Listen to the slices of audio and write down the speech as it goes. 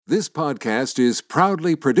This podcast is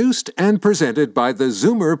proudly produced and presented by the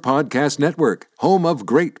Zoomer Podcast Network, home of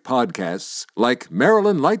great podcasts like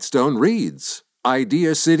Marilyn Lightstone Reads,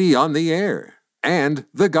 Idea City on the Air, and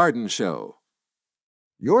The Garden Show.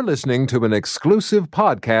 You're listening to an exclusive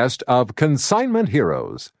podcast of Consignment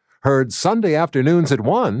Heroes, heard Sunday afternoons at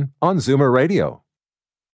 1 on Zoomer Radio.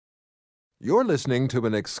 You're listening to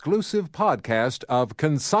an exclusive podcast of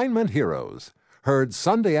Consignment Heroes, heard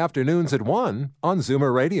Sunday afternoons at 1 on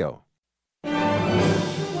Zoomer Radio.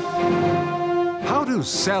 How to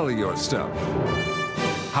sell your stuff.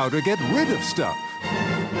 How to get rid of stuff.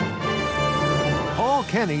 Paul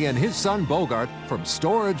Kenny and his son Bogart from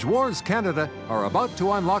Storage Wars Canada are about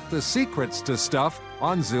to unlock the secrets to stuff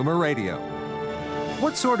on Zoomer Radio.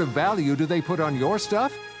 What sort of value do they put on your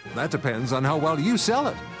stuff? That depends on how well you sell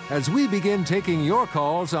it, as we begin taking your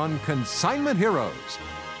calls on Consignment Heroes,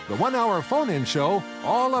 the 1-hour phone-in show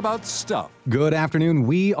all about stuff. Good afternoon.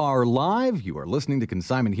 We are live. You are listening to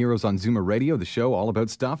Consignment Heroes on Zoomer Radio, the show all about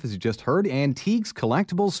stuff, as you just heard. Antiques,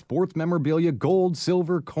 collectibles, sports memorabilia, gold,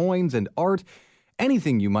 silver, coins, and art.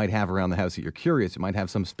 Anything you might have around the house that you're curious, it might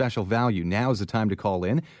have some special value. Now is the time to call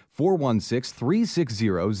in.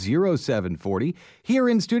 416-360-0740. Here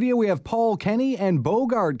in studio, we have Paul Kenny and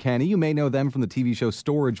Bogart Kenny. You may know them from the TV show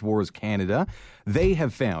Storage Wars Canada. They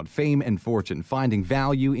have found fame and fortune, finding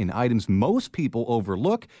value in items most people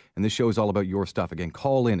overlook. And this show is all about your stuff. Again,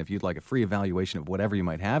 call in if you'd like a free evaluation of whatever you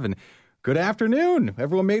might have. And good afternoon.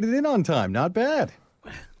 Everyone made it in on time. Not bad.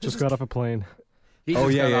 Just got off a plane.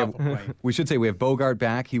 Yeah. We should say we have Bogart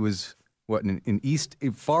back. He was,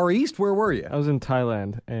 Far East? Where were you? I was in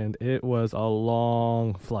Thailand, and it was a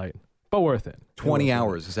long flight, but worth it. 20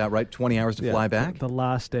 hours, is that right? 20 hours to fly back? The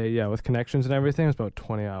last day, with connections and everything, it was about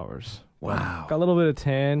 20 hours. Wow. Got a little bit of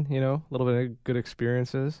tan, a little bit of good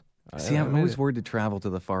experiences. See, I'm always worried to travel to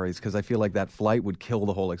the Far East because I feel like that flight would kill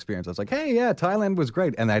the whole experience. I was like, hey, Thailand was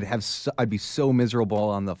great. And I'd be so miserable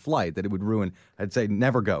on the flight that it would ruin. I'd say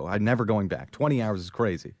never go. I'm never going back. 20 hours is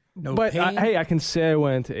crazy. I can say I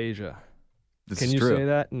went to Asia. Can you say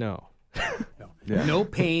that? No. Yeah. No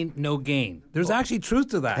pain, no gain. There's actually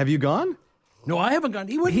truth to that. Have you gone? No, I haven't gone.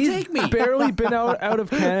 He wouldn't take me. Barely been out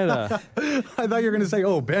of Canada. I thought you were going to say,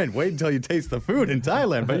 oh, Ben, wait until you taste the food in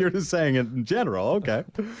Thailand. But you're just saying it in general. Okay.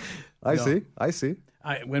 I see.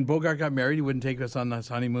 When Bogart got married, he wouldn't take us on his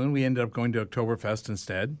honeymoon. We ended up going to Oktoberfest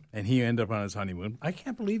instead, and he ended up on his honeymoon. I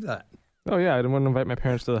can't believe that. Oh, yeah. I didn't want to invite my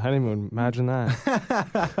parents to the honeymoon. Imagine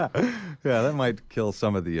that. Yeah, that might kill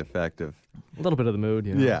some of the effect of... A little bit of the mood,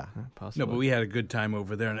 Yeah. Possibly. No, but we had a good time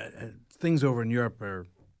over there. And things over in Europe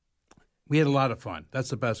we had a lot of fun. That's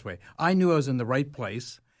the best way. I knew I was in the right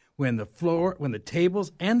place when the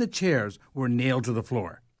tables and the chairs were nailed to the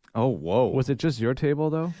floor. Oh, whoa. Was it just your table,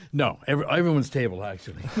 though? No, everyone's table,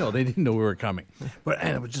 actually. No, they didn't know we were coming.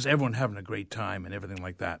 And it was just everyone having a great time and everything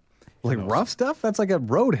like that. Like rough stuff? That's like a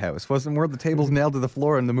Roadhouse. Wasn't where the tables nailed to the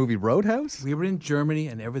floor in the movie Roadhouse? We were in Germany,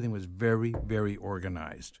 and everything was very, very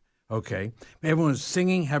organized. Okay? Everyone was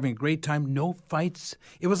singing, having a great time, no fights.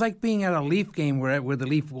 It was like being at a Leaf game where the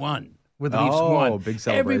Leaf won. Where the Leafs won. Big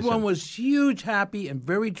celebration. Everyone was huge, happy, and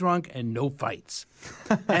very drunk, and no fights.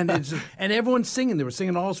 And everyone's singing. They were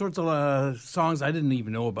singing all sorts of songs I didn't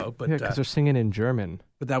even know about. But because they're singing in German.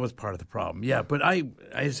 But that was part of the problem. Yeah, but I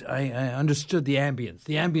understood the ambience.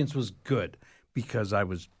 The ambience was good because I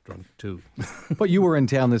was drunk too. But you were in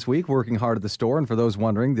town this week working hard at the store. And for those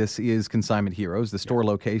wondering, this is Consignment Heroes. The store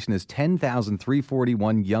location is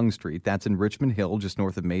 10,341 Yonge Street. That's in Richmond Hill, just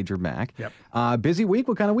north of Major Mac. Yep. Busy week?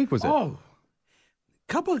 What kind of week was it? Oh,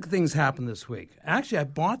 a couple of things happened this week. Actually, I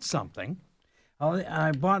bought something.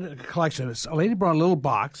 I bought a collection. A lady brought a little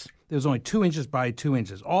box. There was only 2 inches by 2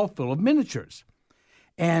 inches, all full of miniatures.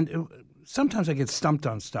 And sometimes I get stumped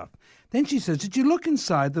on stuff. Then she says, did you look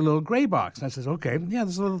inside the little gray box? And I says, okay, yeah,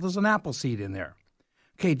 there's an apple seed in there.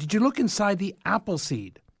 Okay, did you look inside the apple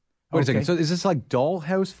seed? Wait a second. So is this like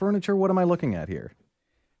dollhouse furniture? What am I looking at here?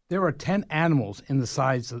 There are 10 animals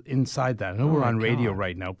inside that. I know we're on radio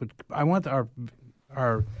right now, but I want our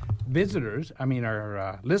visitors,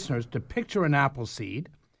 our listeners, to picture an apple seed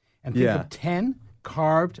and think of 10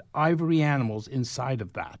 carved ivory animals inside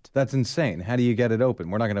of that. That's insane. How do you get it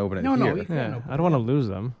open? We're not going to open it here. No, we can't open I don't want to lose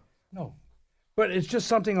them. No. But it's just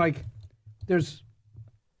something like there's...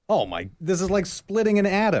 Oh, my. This is like splitting an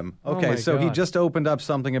atom. Okay, so he just opened up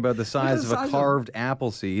something about the size of a carved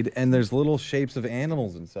apple seed, and there's little shapes of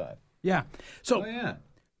animals inside. Yeah. So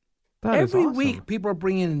Every week, people are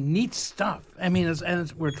bringing in neat stuff.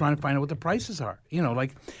 We're trying to find out what the prices are.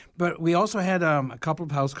 But we also had a couple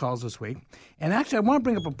of house calls this week. And actually, I want to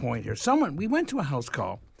bring up a point here. We went to a house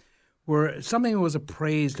call where something was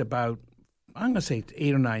appraised about I'm going to say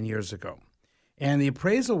 8 or 9 years ago. And the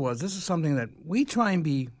appraisal was, this is something that we try and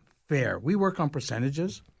be fair. We work on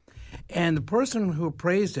percentages. And the person who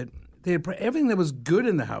appraised it, everything that was good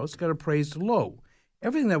in the house got appraised low.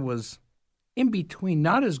 Everything that was in between,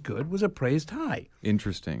 not as good, was appraised high.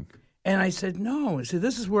 Interesting. And I said, no. I said,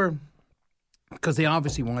 this is where, because they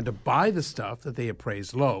obviously wanted to buy the stuff that they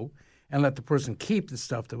appraised low and let the person keep the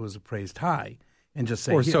stuff that was appraised high and just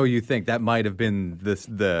say, or so you think that might have been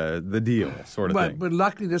the deal sort of thing. But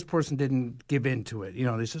luckily this person didn't give in to it.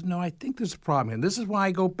 They says, no, I think there's a problem. And this is why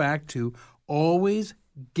I go back to always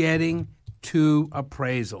getting 2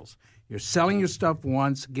 appraisals. You're selling your stuff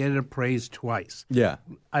once, get it appraised twice. Yeah.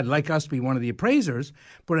 I'd like us to be one of the appraisers,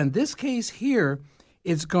 but in this case here,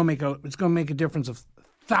 it's going to make a difference of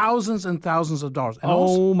thousands and thousands of dollars.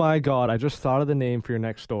 And my God! I just thought of the name for your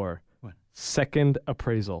next door. What? Second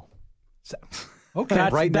Appraisal. Okay,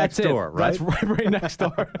 right next door, right? That's right next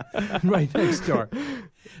door. Right next door.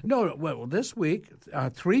 No, well, this week,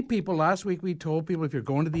 3 people. Last week we told people if you're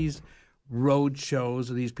going to these road shows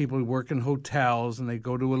or these people who work in hotels and they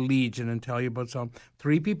go to a Legion and tell you about something.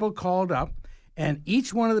 3 people called up, and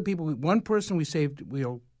each one of the people, one person we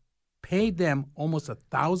paid them almost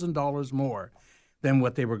 $1,000 more than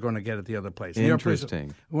what they were going to get at the other place.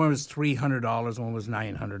 Interesting. One was $300, one was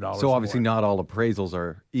 $900. So obviously more. not all appraisals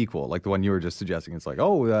are equal. Like the one you were just suggesting. It's like,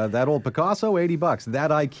 that old Picasso, $80.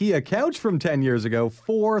 That IKEA couch from 10 years ago,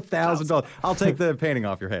 $4,000. I'll take the painting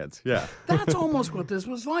off your hands. Yeah. That's almost what this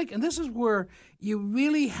was like. And this is where you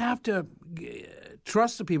really have to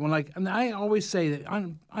trust the people. And I always say that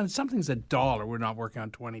on something's $1, we're not working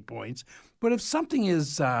on 20 points. But if something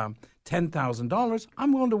is $10,000,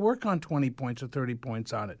 I'm willing to work on 20 points or 30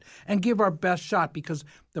 points on it and give our best shot, because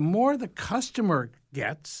the more the customer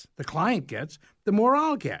gets, the client gets, the more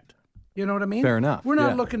I'll get. You know what I mean? Fair enough. We're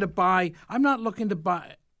not looking to buy – I'm not looking to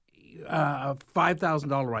buy a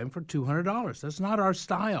 $5,000 item for $200. That's not our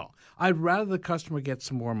style. I'd rather the customer get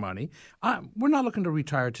some more money. We're not looking to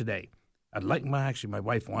retire today. I'd like my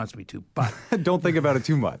wife wants me to, but don't think about it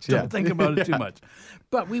too much. Don't think about it too much.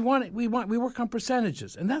 But we work on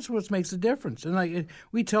percentages, and that's what makes a difference. And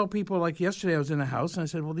we tell people, like yesterday I was in a house and I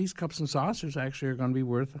said, well, these cups and saucers actually are going to be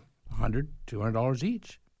worth $100, $200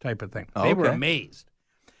 each, type of thing. They were amazed.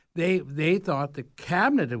 They thought the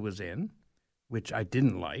cabinet it was in, which I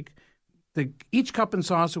didn't like, each cup and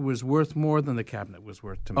saucer was worth more than the cabinet was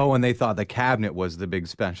worth to me. Oh, and they thought the cabinet was the big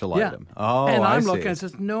special item. Oh, and I'm I looking see. and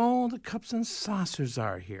says, no, the cups and saucers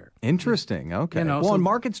are here. Interesting. Okay. And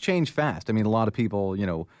markets change fast. I mean, a lot of people,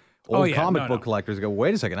 old comic book collectors go,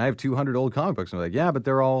 wait a second, I have 200 old comic books. And they're like, yeah, but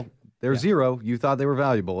they're zero. You thought they were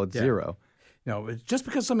valuable. It's zero. No, just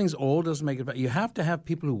because something's old doesn't make it valuable. You have to have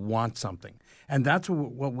people who want something. And that's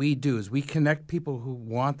what we do is we connect people who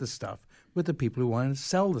want the stuff with the people who want to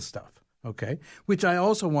sell the stuff. Okay, which I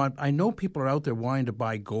also want. I know people are out there wanting to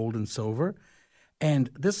buy gold and silver,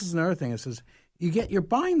 and this is another thing. It says you're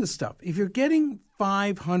buying the stuff. If you're getting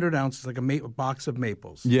 500 ounces, like a box of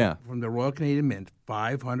maples, from the Royal Canadian Mint,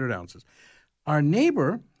 500 ounces. Our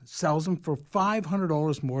neighbor sells them for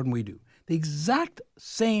 $500 more than we do. The exact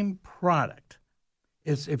same product.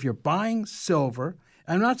 Is if you're buying silver.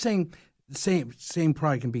 I'm not saying same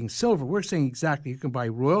product and being silver. We're saying exactly you can buy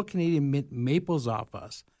Royal Canadian Mint maples off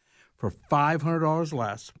us for $500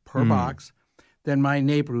 less per box than my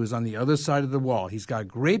neighbor who's on the other side of the wall. He's got a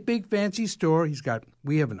great big fancy store.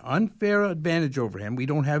 We have an unfair advantage over him. We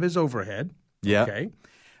don't have his overhead. Yeah. Okay.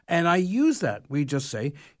 And I use that. We just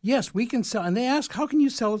say, yes, we can sell. And they ask, how can you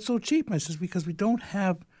sell it so cheap? And I says, because we don't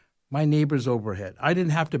have my neighbor's overhead. I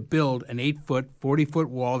didn't have to build an 8-foot, 40-foot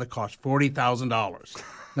wall that cost $40,000.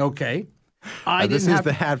 Okay. This is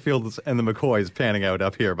the Hatfields and the McCoys panning out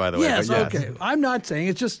up here, by the way. Yes, okay. I'm not saying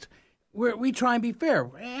it's just we try and be fair.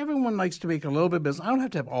 Everyone likes to make a little bit of business. I don't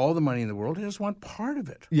have to have all the money in the world. I just want part of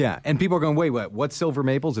it. Yeah, and people are going, wait, what's silver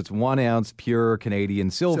maples? It's 1 ounce pure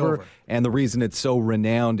Canadian silver. And the reason it's so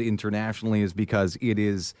renowned internationally is because it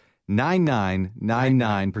is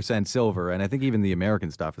 99.99% silver. And I think even the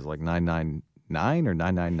American stuff is like 999 or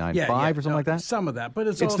 9995 or something like that. Some of that, but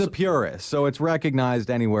it's also the purest, so it's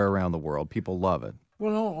recognized anywhere around the world. People love it.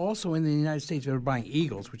 Well, no, also in the United States, they're buying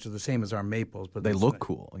Eagles, which are the same as our maples. But they look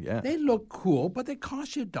cool, yeah. They look cool, but they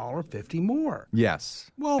cost you $1.50 more. Yes.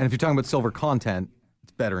 Well, and if you're talking about silver content,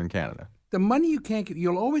 it's better in Canada. The money you can't get,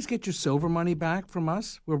 you'll always get your silver money back from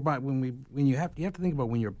us. You have to think about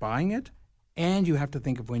when you're buying it, and you have to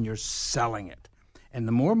think of when you're selling it. And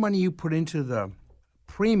the more money you put into the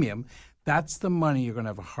premium, that's the money you're going to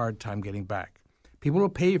have a hard time getting back. People will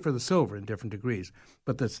pay you for the silver in different degrees,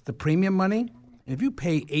 but the premium money. If you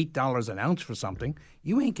pay $8 an ounce for something,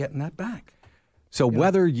 you ain't getting that back. So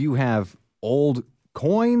whether you have old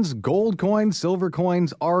coins, gold coins, silver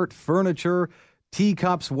coins, art, furniture,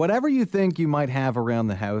 teacups, whatever you think you might have around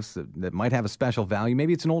the house that might have a special value.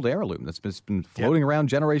 Maybe it's an old heirloom that's been floating around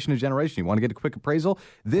generation to generation. You want to get a quick appraisal?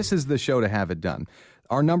 This is the show to have it done.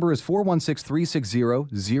 Our number is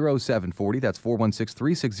 416-360-0740. That's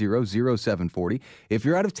 416-360-0740. If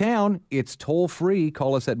you're out of town, it's toll-free.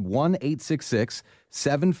 Call us at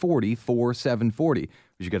 1-866-740-4740.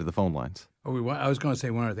 We should get to the phone lines. Oh, I was going to say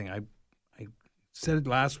one other thing. I said it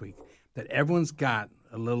last week that everyone's got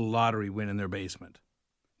a little lottery win in their basement.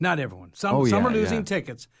 Not everyone. Some are losing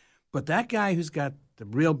tickets, but that guy who's got the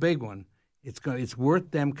real big one, it's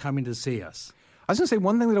worth them coming to see us. I was going to say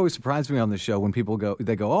one thing that always surprised me on the show when people go,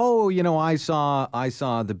 oh, I saw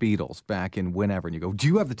the Beatles back in whenever, and you go, do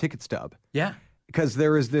you have the ticket stub? Yeah. Because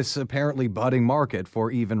there is this apparently budding market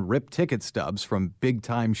for even ripped ticket stubs from big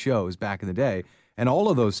time shows back in the day, and all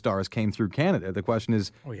of those stars came through Canada. The question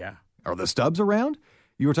is, are the stubs around?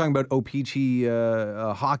 You were talking about O-Pee-Chee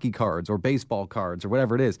hockey cards or baseball cards or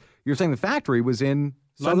whatever it is. You're saying the factory was in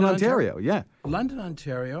Southern Ontario. Yeah. London,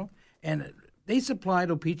 Ontario, and they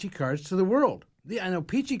supplied O-Pee-Chee cards to the world. I know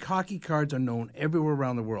Peachy hockey cards are known everywhere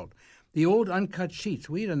around the world. The old uncut sheets.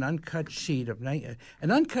 We had an uncut sheet of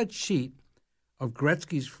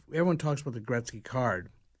Gretzky's. Everyone talks about the Gretzky card.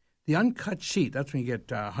 The uncut sheet. That's when you get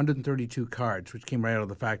 132 cards, which came right out of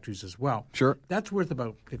the factories as well. Sure. That's worth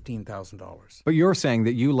about $15,000. But you're saying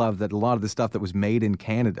that you love that a lot of the stuff that was made in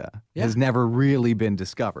Canada has never really been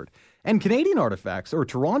discovered. And Canadian artifacts, or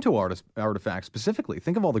Toronto artifacts specifically,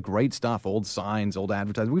 think of all the great stuff, old signs, old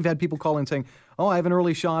advertisements. We've had people call in saying, oh, I have an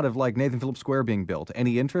early shot of like Nathan Phillips Square being built.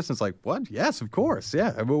 Any interest? And it's like, what? Yes, of course.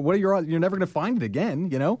 Yeah. What you're never going to find it again,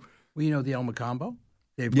 Well, the El Macombo?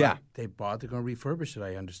 They bought. They're going to refurbish it,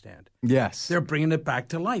 I understand. Yes. They're bringing it back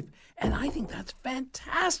to life. And I think that's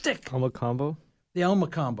fantastic. El Macombo? The El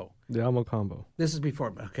Macombo. The El Macombo. This is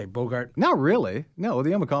before. Okay, Bogart. Not really. No,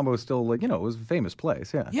 the El Macombo is still, it was a famous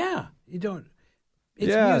place. Yeah. Yeah. You don't.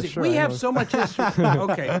 It's music. Sure, we have so much history.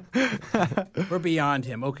 Okay. We're beyond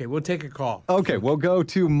him. Okay, we'll take a call. Okay, we'll go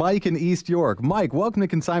to Mike in East York. Mike, welcome to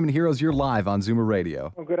Consignment Heroes. You're live on Zoomer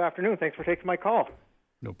Radio. Well, good afternoon. Thanks for taking my call.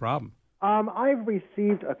 No problem. I've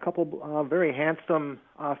received a couple very handsome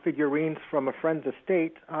figurines from a friend's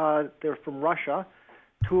estate. They're from Russia.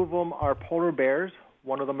 Two of them are polar bears.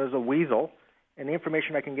 One of them is a weasel. And the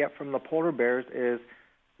information I can get from the polar bears is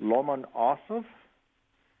Lomonosov,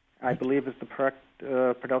 I believe is the correct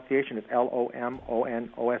pronunciation. It's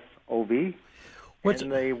Lomonosov.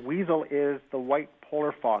 And the weasel is the white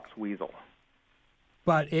polar fox weasel.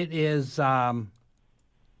 But it is, and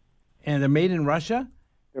they're made in Russia?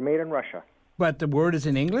 They're made in Russia. But the word is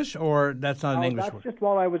in English, or that's not an English word? That's just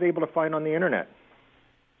what I was able to find on the Internet.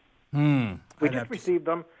 We just received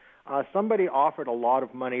them. Somebody offered a lot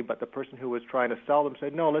of money, but the person who was trying to sell them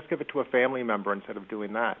said, no, let's give it to a family member instead of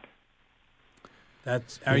doing that.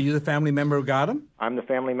 Are you the family member who got them? I'm the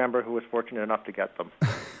family member who was fortunate enough to get them.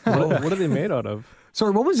 What are they made out of?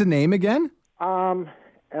 Sorry, what was the name again? L-O-M.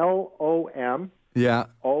 Yeah.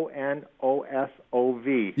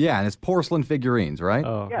 O-N-O-S-O-V. Yeah, and it's porcelain figurines, right?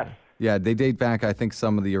 Oh. Yes. Yeah, they date back, I think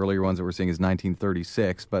some of the earlier ones that we're seeing is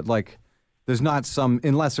 1936, but there's not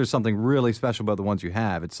unless there's something really special about the ones you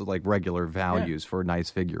have, it's like regular values for a nice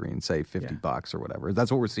figurine, say $50 or whatever.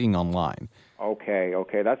 That's what we're seeing online. Okay.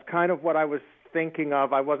 That's kind of what I was thinking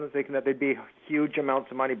of. I wasn't thinking that they'd be huge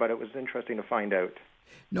amounts of money, but it was interesting to find out.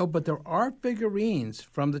 No, but there are figurines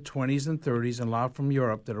from the 20s and 30s and a lot from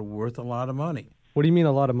Europe that are worth a lot of money. What do you mean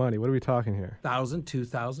a lot of money? What are we talking here? $1,000,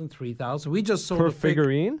 $2,000, $3,000. We just sold per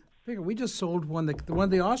figurine. We just sold one of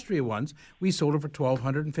the Austria ones. We sold it for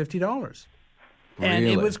 $1,250, and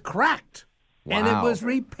it was cracked, and it was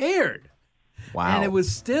repaired, and it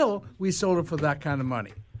was still we sold it for that kind of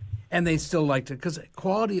money, and they still liked it because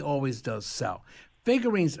quality always does sell.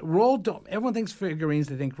 Figurines, everyone thinks figurines.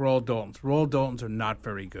 They think Royal Daltons. Royal Daltons are not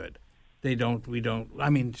very good. They don't. We don't.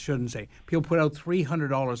 I mean, shouldn't say. People put out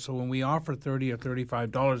 $300. So when we offer $30 or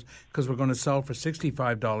 $35 because we're going to sell for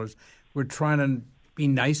 $65, we're trying to be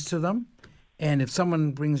nice to them. And if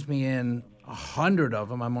someone brings me in 100 of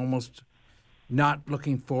them, I'm almost not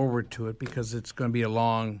looking forward to it because it's going to be a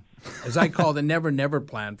long, as I call the never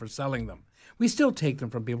plan for selling them. We still take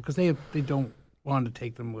them from people because they don't want to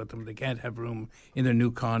take them with them. They can't have room in their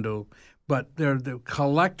new condo. But the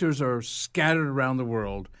collectors are scattered around the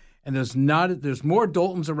world. And there's more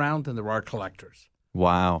Daltons around than there are collectors.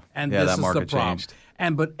 Wow. And yeah, this that market is the problem. changed.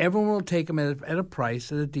 But everyone will take them at a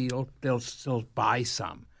price, at a deal. They'll still buy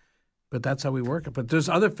some. But that's how we work it. But there's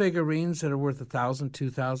other figurines that are worth $1,000,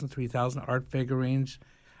 $2,000, $3,000, art figurines,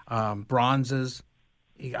 bronzes.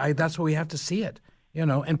 That's why we have to see it.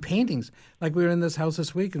 And paintings. Like we were in this house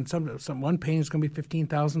this week, and one painting is going to be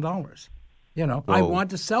 $15,000. I want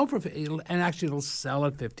to sell and actually it'll sell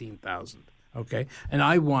at $15,000. Okay, and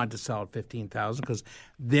I want to sell at $15,000 because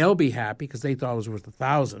they'll be happy because they thought it was worth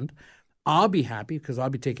 $1,000. I'll be happy because I'll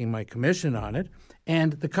be taking my commission on it,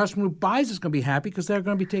 and the customer who buys is going to be happy because they're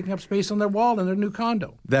going to be taking up space on their wall in their new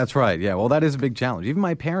condo. That's right. Yeah. Well, that is a big challenge. Even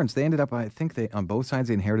my parents, they ended up, I think on both sides,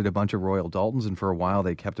 they inherited a bunch of Royal Daltons, and for a while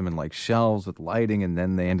they kept them in like shelves with lighting, and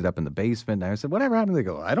then they ended up in the basement. And I said, whatever happened? They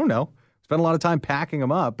go, I don't know. Spent a lot of time packing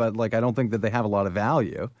them up, but I don't think that they have a lot of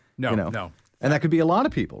value. No. And that could be a lot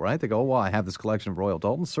of people, right? They go, well, I have this collection of Royal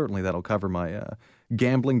Daltons. Certainly that'll cover my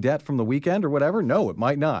gambling debt from the weekend or whatever. No, it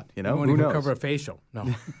might not. Who knows? Cover a facial.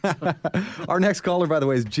 No. Our next caller, by the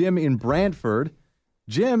way, is Jim in Brantford.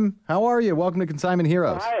 Jim, how are you? Welcome to Consignment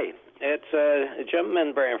Heroes. Hi, it's Jim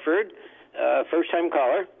in Brantford, first-time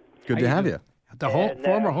caller. Good to have you. The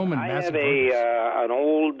former home in I have Massey. an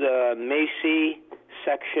old Macy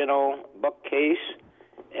sectional bookcase,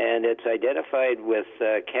 and it's identified with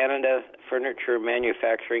Canada Furniture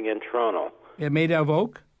Manufacturing in Toronto. It made of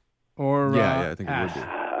oak? Or yeah, I think it would be.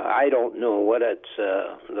 I don't know what it's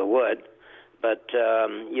the wood, but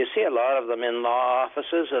you see a lot of them in law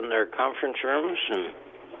offices and their conference rooms.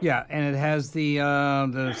 Yeah, and it has the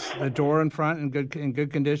door in front in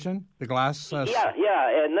good condition. The glass.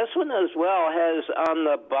 Yeah, and this one as well has on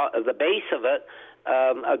the base of it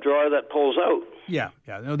a drawer that pulls out. Yeah.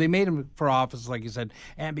 No, they made them for offices, like you said,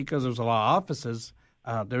 and because there's a lot of offices,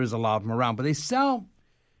 there is a lot of them around. But they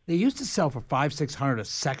used to sell for $500-$600 a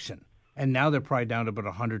section, and now they're probably down to about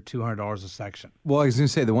 $100-$200 a section. Well, I was going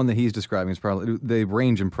to say the one that he's describing is probably they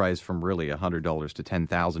range in price from really $100 to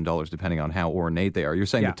 $10,000, depending on how ornate they are. You're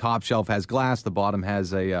saying the top shelf has glass, the bottom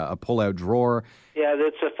has a pull-out drawer. Yeah,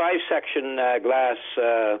 it's a 5-section glass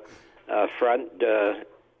front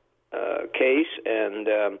case, and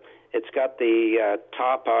it's got the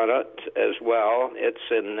top on it as well. It's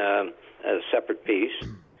in a separate piece.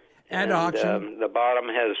 At auction. The bottom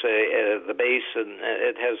has the base, and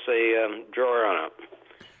it has a drawer on it.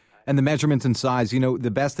 And the measurements and size, the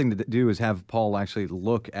best thing to do is have Paul actually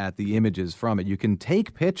look at the images from it. You can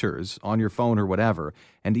take pictures on your phone or whatever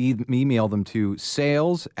and email them to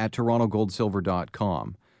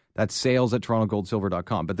sales@torontogoldsilver.com. That's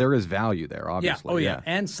sales@torontogoldsilver.com. But there is value there, obviously. Yeah.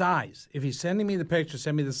 And size. If you're sending me the picture,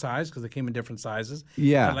 send me the size because they came in different sizes.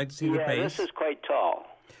 Yeah. I'd like to see the base. This is quite tall.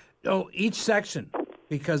 Oh, each section.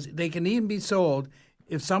 Because they can even be sold.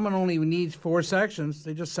 If someone only needs 4 sections,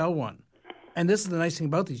 they just sell one. And this is the nice thing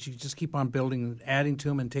about these. You just keep on building, adding to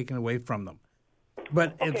them, and taking away from them.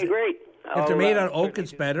 But great. If they're made out of oak,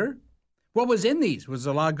 it's better. What was in these? Was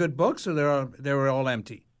there a lot of good books, or they were all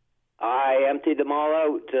empty? I emptied them all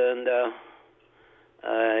out, and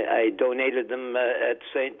I donated them at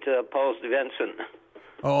St. Paul's de Vincent.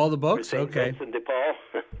 Oh, all the books? St. Okay. Vincent de Paul.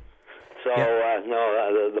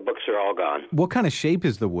 No, the books are all gone. What kind of shape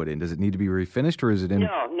is the wood in? Does it need to be refinished, or is it in?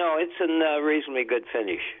 No, it's in reasonably good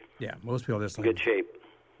finish. Yeah, most people just like good shape.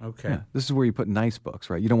 Okay. Yeah, this is where you put nice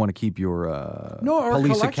books, right? You don't want to keep your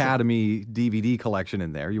Police collection. Academy DVD collection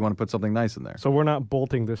in there. You want to put something nice in there. So we're not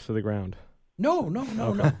bolting this to the ground? No.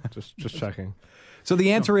 Just checking. So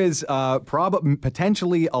the answer is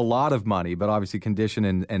potentially a lot of money, but obviously condition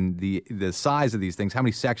and the size of these things, how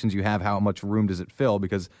many sections you have, how much room does it fill,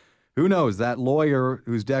 because who knows, that lawyer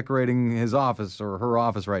who's decorating his office or her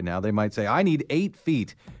office right now, they might say, I need 8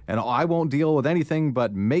 feet, and I won't deal with anything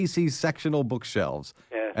but Macy's sectional bookshelves.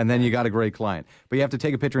 Yeah. And then you got a great client. But you have to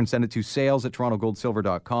take a picture and send it to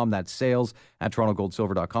sales@torontogoldsilver.com. That's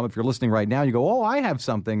sales@torontogoldsilver.com. If you're listening right now, you go, I have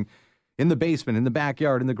something in the basement, in the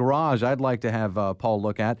backyard, in the garage I'd like to have Paul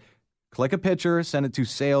look at. Click a picture, send it to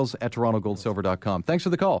sales@torontogoldsilver.com. Thanks for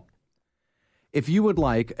the call. If you would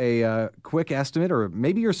like a quick estimate, or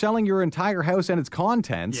maybe you're selling your entire house and its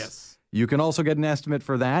contents, Yes. You can also get an estimate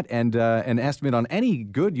for that and an estimate on any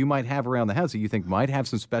good you might have around the house that you think might have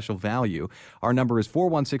some special value. Our number is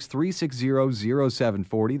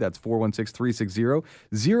 416-360-0740. That's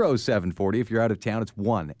 416-360-0740. If you're out of town, it's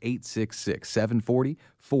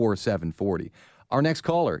 1-866-740-4740. Our next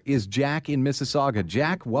caller is Jack in Mississauga.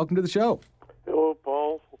 Jack, welcome to the show. Hello,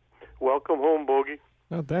 Paul. Welcome home, Bogey.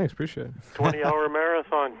 Oh, thanks. Appreciate it. 20-hour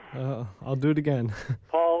marathon. I'll do it again.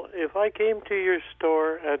 Paul, if I came to your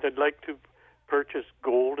store and I'd like to purchase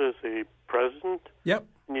gold as a present, Yep.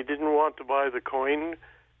 and you didn't want to buy the coin,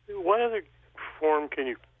 what other form can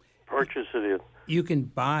you purchase it in? You can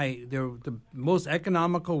buy, the most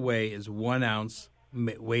economical way is 1 ounce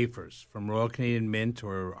wafers from Royal Canadian Mint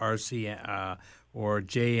or RC or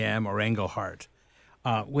JM or Engelhart.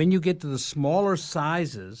 When you get to the smaller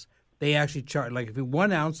sizes, they actually charge, like if you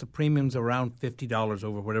 1 ounce, the premium's around $50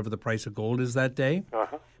 over whatever the price of gold is that day.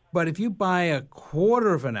 Uh-huh. But if you buy a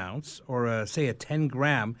quarter of an ounce or say a 10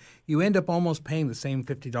 gram, you end up almost paying the same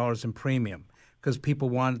 $50 in premium because people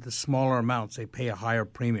want the smaller amounts. They pay a higher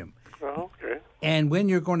premium. Oh, okay. And when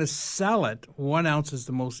you're going to sell it, 1 ounce is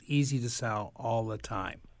the most easy to sell all the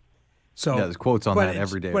time. So there's quotes on that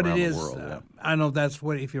every day around the world. I know that's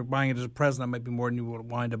what, if you're buying it as a present, that might be more than you would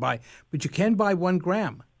want to buy. But you can buy 1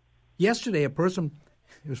 gram. Yesterday, a person,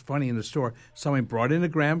 it was funny in the store, someone brought in a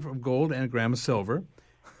gram of gold and a gram of silver.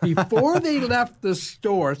 Before they left the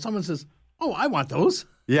store, someone says, "Oh, I want those."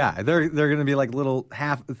 Yeah, they're going to be like little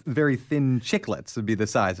very thin chiclets would be the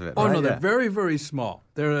size of it. Oh, right? no, they're very, very small.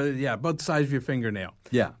 They're, about the size of your fingernail.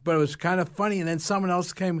 Yeah. But it was kind of funny. And then someone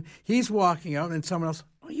else came. He's walking out, and someone else,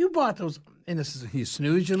 "Oh, you bought those." And this is, you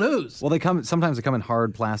snooze, you lose. Well, sometimes they come in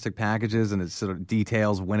hard plastic packages, and it sort of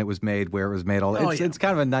details when it was made, where it was made. It's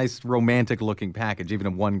kind of a nice, romantic-looking package, even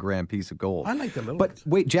a 1 gram piece of gold. I like the little But ones.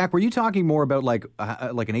 wait, Jack, were you talking more about like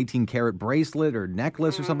an 18-karat bracelet or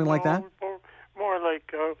necklace or something like that? More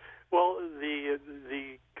like,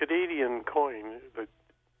 the Canadian coin,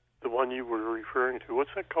 the one you were referring to. What's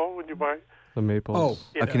that called when you buy it? The maple. Oh,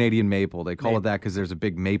 A Canadian maple. They call it that because there's a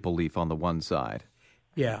big maple leaf on the one side.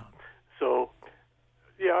 yeah. So,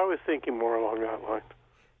 I was thinking more along that line.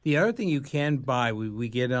 The other thing you can buy, we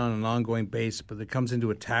get on an ongoing basis, but it comes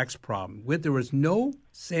into a tax problem. There was no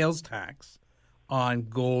sales tax on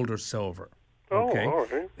gold or silver. Okay? Oh, all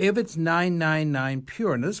right. If it's $9.99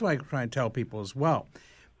 pure, and this is what I try and tell people as well.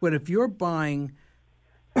 But if you're buying,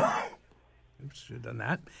 oops, should have done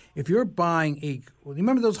that. If you're buying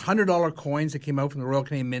remember those $100 coins that came out from the Royal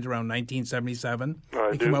Canadian Mint around 1977?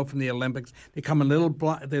 I They do. came out from the Olympics. They come in little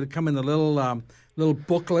the little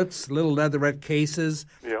booklets, little leatherette cases,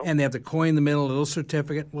 Yep. and they have the coin in the middle, a little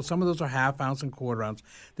certificate. Well, some of those are half ounce and quarter ounce.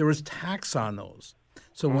 There was tax on those.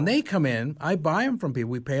 So when they come in, I buy them from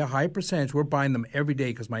people. We pay a high percentage. We're buying them every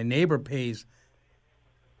day because my neighbor pays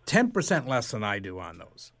 10% less than I do on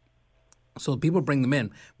those. So people bring them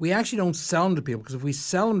in. We actually don't sell them to people because if we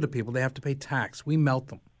sell them to people, they have to pay tax. We melt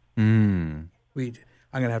them. I'm going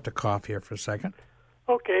to have to cough here for a second.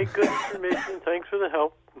 Okay, good information. Thanks for the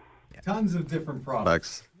help. Tons of different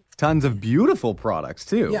products. Tons of beautiful products,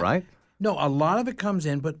 too, Yeah. right? No, a lot of it comes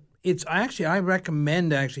in, but it's actually, I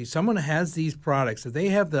recommend someone who has these products, if they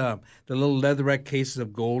have the little leatherette cases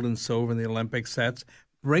of gold and silver in the Olympic sets,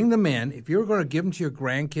 bring them in. If you're going to give them to your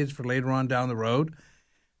grandkids for later on down the road,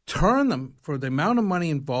 turn them, for the amount of money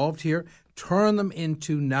involved here, turn them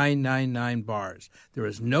into $9.99 bars. There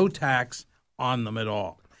is no tax on them at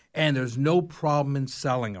all, and there's no problem in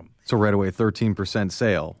selling them. So right away, 13%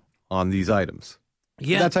 sale on these items.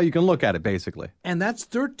 Yeah. That's how you can look at it, basically. And that's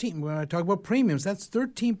 13. When I talk about premiums, that's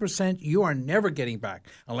 13% you are never getting back,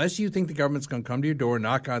 unless you think the government's going to come to your door,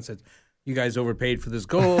 knock on, and say, "You guys overpaid for this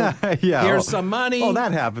gold. Yeah. Here's some money." Oh,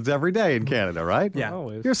 that happens every day in Canada, right? Yeah.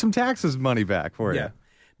 Always. Here's some taxes money back for Yeah. you.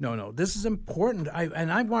 No, this is important.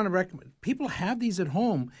 I want to recommend, people have these at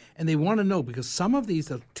home and they want to know, because some of these,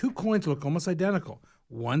 the 2 coins look almost identical.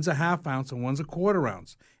 One's a half ounce and one's a quarter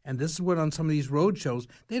ounce. And this is what on some of these road shows,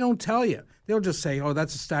 they don't tell you. They'll just say, "Oh,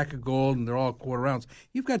 that's a stack of gold and they're all quarter ounce."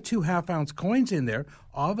 You've got 2 half ounce coins in there.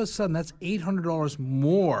 All of a sudden, that's $800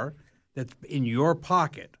 more that's in your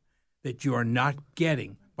pocket that you are not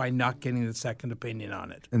getting by not getting the second opinion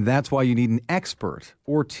on it. And that's why you need an expert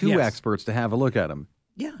or 2 Yes. experts to have a look at them.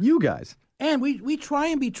 Yeah. You guys. And we try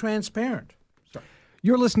and be transparent.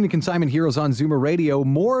 You're listening to Consignment Heroes on Zoomer Radio.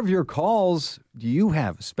 More of your calls. Do you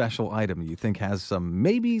have a special item you think has some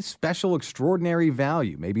maybe special, extraordinary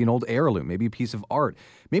value? Maybe an old heirloom, maybe a piece of art.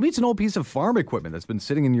 Maybe it's an old piece of farm equipment that's been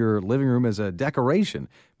sitting in your living room as a decoration.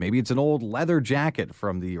 Maybe it's an old leather jacket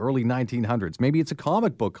from the early 1900s. Maybe it's a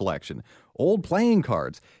comic book collection, old playing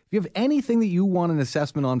cards. If you have anything that you want an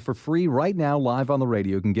assessment on for free right now, live on the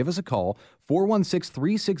radio, you can give us a call,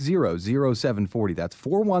 416-360-0740. That's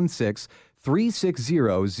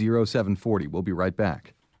 416-360-0740. We'll be right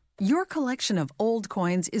back. Your collection of old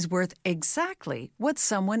coins is worth exactly what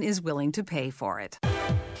someone is willing to pay for it.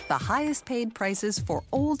 The highest paid prices for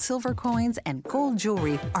old silver coins and gold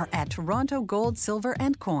jewelry are at Toronto Gold, Silver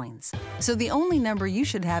and Coins. So the only number you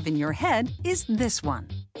should have in your head is this one,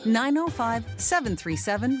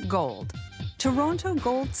 905-737-GOLD. Toronto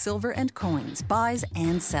Gold, Silver and Coins buys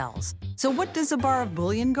and sells. So what does a bar of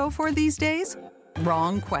bullion go for these days?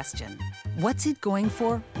 Wrong question. What's it going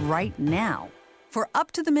for right now? For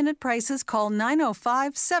up-to-the-minute prices, call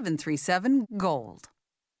 905-737-GOLD.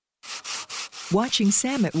 Watching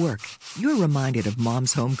Sam at work, you're reminded of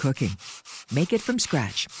Mom's home cooking. Make it from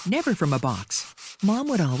scratch, never from a box. Mom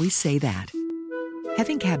would always say that.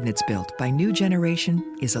 Having cabinets built by New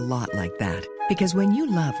Generation is a lot like that. Because when you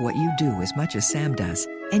love what you do as much as Sam does,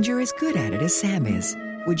 and you're as good at it as Sam is,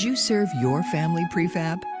 would you serve your family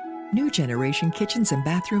prefab? New Generation Kitchens and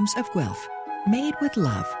Bathrooms of Guelph. Made with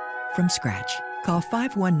love. From scratch. Call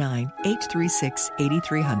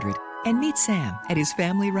 519-836-8300 and meet Sam at his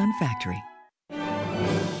family-run factory.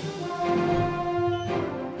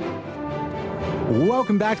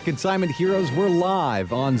 Welcome back to Consignment Heroes. We're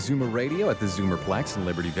live on Zoomer Radio at the Zoomerplex in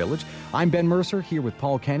Liberty Village. I'm Ben Mercer here with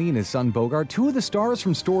Paul Kenny and his son Bogart, two of the stars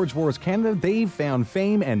from Storage Wars Canada. They've found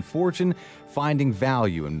fame and fortune finding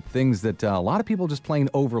value in things that a lot of people just plain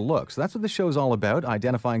overlook. So that's what the show's all about,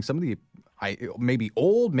 identifying some of the maybe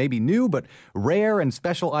old, maybe new, but rare and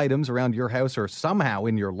special items around your house or somehow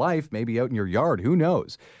in your life, maybe out in your yard. Who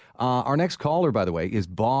knows? Our next caller, by the way, is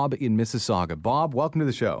Bob in Mississauga. Bob, welcome to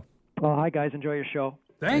the show. Oh, hi, guys. Enjoy your show.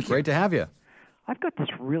 Thank you. Great to have you. I've got this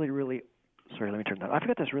really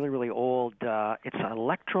old, it's an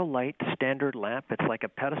electrolyte standard lamp. It's like a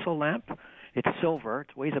pedestal lamp. It's silver.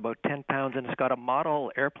 It weighs about 10 pounds, and it's got a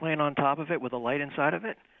model airplane on top of it with a light inside of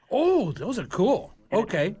it. Oh, those are cool.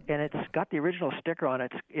 Okay. And it's got the original sticker on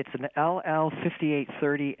it. It's an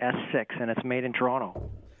LL5830S6, and it's made in Toronto.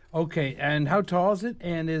 Okay, and how tall is it?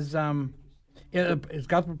 And it's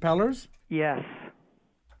got propellers? Yes.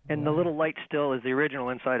 And the little light still is the original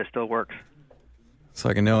inside. It still works. So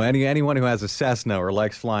I can know anyone who has a Cessna or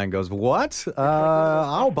likes flying goes, what?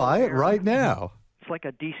 I'll buy it right now. It's like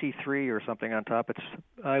a DC-3 or something on top.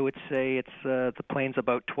 I would say it's the plane's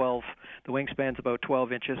about 12. The wingspan's about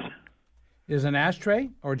 12 inches. Is it an ashtray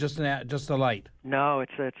or just a light? No,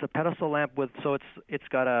 it's a pedestal lamp it's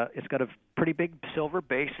got a pretty big silver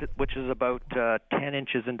base, which is about 10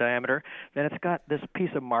 inches in diameter. Then it's got this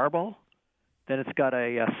piece of marble. Then it's got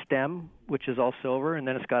a stem, which is all silver, and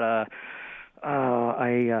then it's got a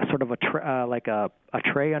sort of a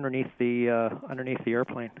tray underneath the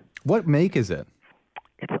airplane. What make is it?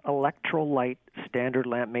 It's Electrolyte standard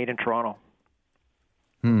lamp made in Toronto.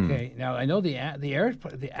 Okay, now I know the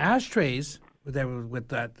ashtrays with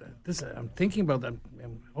that. I'm thinking about that.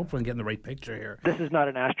 I'm hopefully I'm getting the right picture here. This is not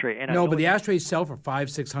an ashtray. No, but the ashtrays sell for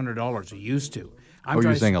 $500-$600. It used to.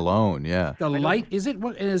 You're saying alone, yeah. The light, is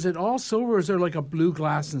it all silver or is there like a blue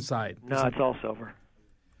glass inside? No, it's all silver.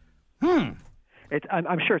 I'm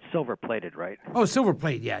sure it's silver plated, right? Oh, silver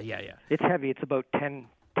plate, yeah. It's heavy. It's about 10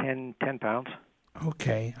 pounds.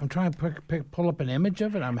 Okay. I'm trying to pull up an image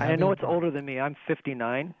of it. I know it's older than me. I'm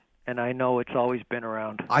 59, and I know it's always been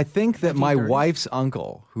around. I think that my wife's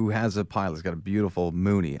uncle, who has a Pilot, has got a beautiful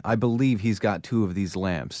Mooney. I believe he's got two of these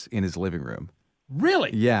lamps in his living room.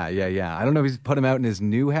 Really? Yeah. I don't know if he's put him out in his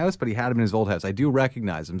new house, but he had him in his old house. I do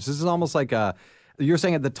recognize him. So this is almost like you're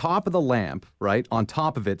saying at the top of the lamp, right? On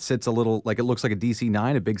top of it sits a little, like it looks like a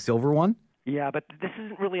DC-9, a big silver one. Yeah, but this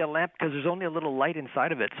isn't really a lamp because there's only a little light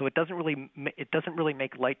inside of it, so it doesn't really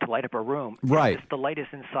make light to light up a room. Right. The light is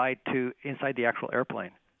inside the actual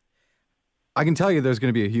airplane. I can tell you there's going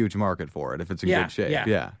to be a huge market for it if it's in good shape.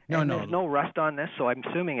 Yeah. No. There's no rust on this, so I'm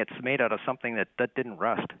assuming it's made out of something that didn't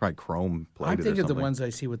rust. Right, chrome plated. I'm thinking of the ones I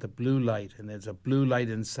see with the blue light, and there's a blue light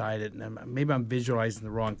inside it, and maybe I'm visualizing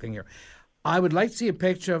the wrong thing here. I would like to see a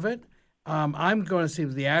picture of it. I'm going to see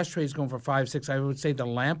the ashtray is going for $500-$600. I would say the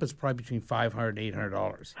lamp is probably between $500 and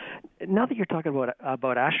 $800. Now that you're talking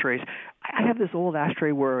about ashtrays, I have this old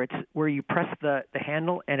ashtray where you press the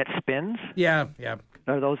handle and it spins. Yeah.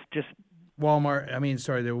 Are those just they're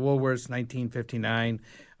Woolworths, 1959,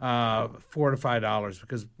 $4 to $5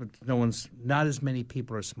 because not as many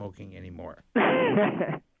people are smoking anymore.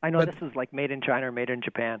 I know this is like made in China or made in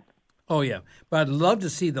Japan. Oh yeah, but I'd love to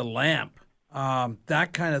see the lamp. That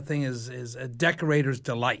kind of thing is a decorator's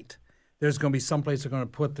delight. There's going to be someplace they're going to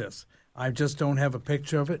put this. I just don't have a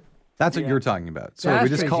picture of it. That's what you're talking about. So we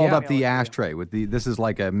just called up the ashtray with this is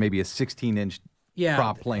like maybe a 16-inch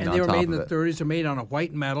prop plane on top of it. And they were made in the 30s. They're made on a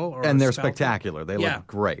white metal. And they're spectacular. They look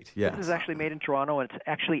great. Yeah. This is actually made in Toronto, and it's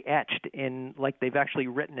actually etched in, like they've actually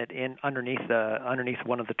written it in underneath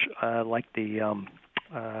one of the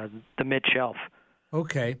mid shelf.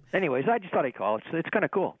 Okay. Anyways, I just thought I'd call. It's kind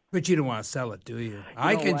of cool. But you don't want to sell it, do you?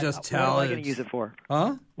 I can just tell. What am I going to use it for?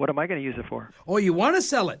 Huh? What am I going to use it for? Oh, you want to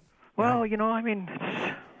sell it? Well,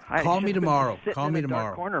 Call me tomorrow. Call me tomorrow.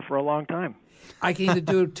 Dark corner for a long time. I can either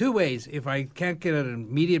do it two ways. If I can't get an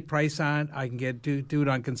immediate price on it, I can do it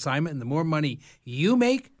on consignment. And the more money you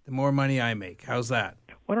make, the more money I make. How's that?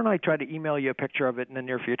 Why don't I try to email you a picture of it in the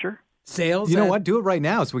near future? Sales? You know what? Do it right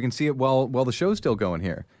now so we can see it while the show's still going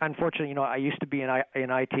here. Unfortunately, I used to be in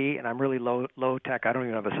IT, and I'm really low tech. I don't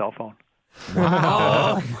even have a cell phone.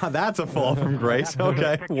 Wow. That's a fall from grace.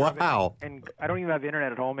 Okay. Wow. And I don't even have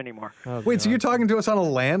internet at home anymore. Oh, Wait, so you're talking to us on a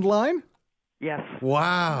landline? Yes.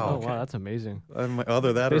 Wow. Oh, wow, that's amazing.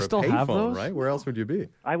 Other that They or a still have payphone, those? right? Where else would you be?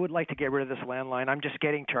 I would like to get rid of this landline. I'm just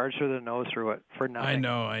getting charged through the nose through it for nothing.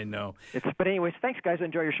 I know. But anyways, thanks, guys.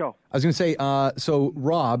 Enjoy your show. I was going to say, so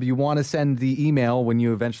Rob, you want to send the email when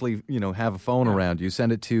you eventually, have a phone around you.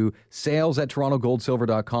 Send it to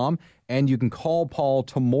sales@torontogoldsilver.com, and you can call Paul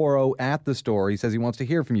tomorrow at the store. He says he wants to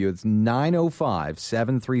hear from you. It's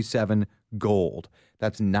 905-737-GOLD.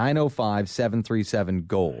 That's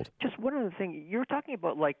 905-737-GOLD. Just one other thing. You were talking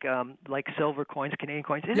about like silver coins, Canadian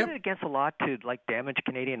coins. Isn't it against the law to damage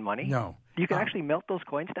Canadian money? No. You can actually melt those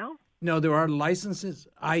coins down? No, there are licenses.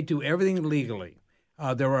 I do everything legally.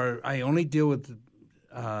 I only deal with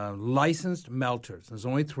licensed melters. There's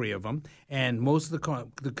only 3 of them, and most of the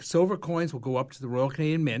silver coins will go up to the Royal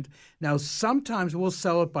Canadian Mint. Now, sometimes we'll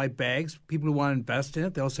sell it by bags. People who want to invest in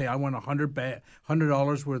it, they'll say, I want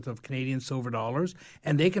 $100 worth of Canadian silver dollars,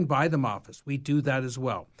 and they can buy them off us. We do that as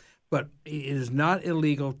well. But it is not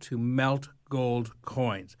illegal to melt gold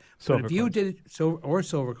coins. Silver but if you coins. did it, or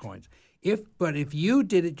silver coins. But if you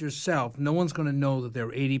did it yourself, no one's going to know that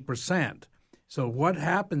they're 80%. So what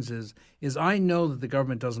happens is I know that the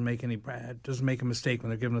government doesn't make a mistake when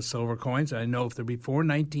they're giving us silver coins. I know if they're before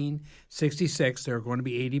 1966, they're going to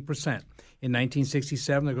be 80%. In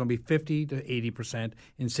 1967, they're going to be 50 to 80%.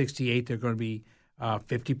 In 68, they're going to be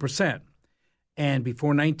 50%. And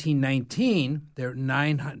before 1919, they're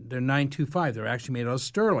 925. They're actually made out of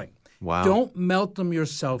sterling. Wow. Don't melt them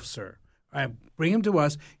yourself, sir. Bring them to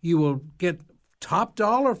us. You will get top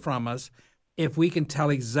dollar from us if we can tell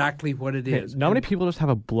exactly what it is. Not many people just have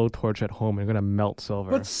a blowtorch at home and are going to melt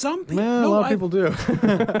silver. But some people... Well, a lot of people do.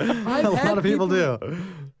 A lot of people do.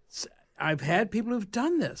 I've had people who've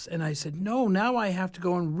done this, and I said, no, now I have to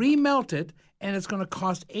go and remelt it, and it's going to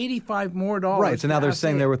cost $85 more. Right, so now they're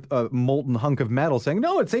saying there with a molten hunk of metal saying,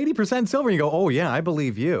 no, it's 80% silver. And you go, oh, yeah, I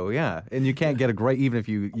believe you, yeah. And you can't get a great, even if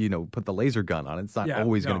you put the laser gun on it, it's not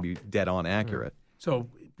always going to be dead on accurate. So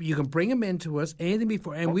you can bring them into us, anything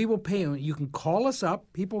before, and we will pay you. You can call us up.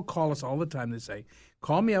 People call us all the time. They say,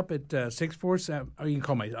 call me up at 647, or you can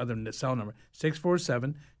call my other cell number,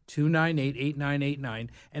 647-298-8989,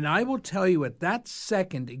 and I will tell you at that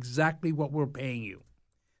second exactly what we're paying you.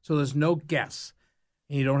 So there's no guess,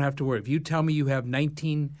 and you don't have to worry. If you tell me you have if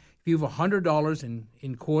you have $100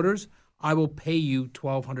 in quarters, I will pay you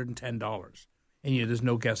 $1,210. And there's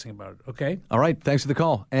no guessing about it, okay? All right, thanks for the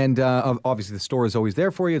call. And obviously the store is always there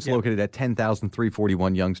for you. It's located at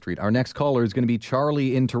 10,341 Yonge Street. Our next caller is going to be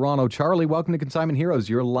Charlie in Toronto. Charlie, welcome to Consignment Heroes.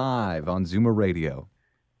 You're live on Zoomer Radio.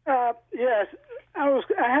 Yes, I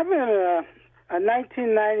have a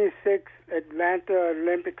 1996 Atlanta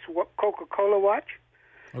Olympics Coca-Cola watch.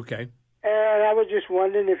 Okay. And I was just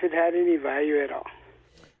wondering if it had any value at all.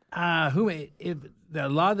 A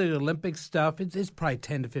lot of the Olympic stuff, it's probably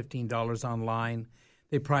 $10 to $15 online.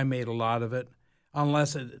 They probably made a lot of it,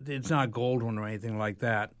 unless it's not a gold one or anything like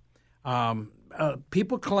that.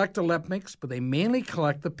 People collect Olympics, but they mainly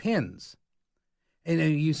collect the pins. And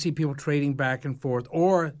then you see people trading back and forth,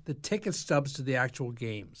 or the ticket stubs to the actual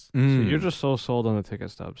games. So you're just so sold on the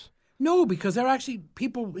ticket stubs. No, because they're actually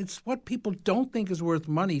it's what people don't think is worth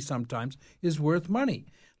money sometimes is worth money.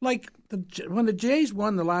 Like when the Jays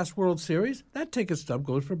won the last World Series, that ticket stub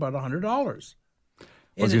goes for about $100. I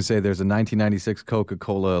was going to say there's a 1996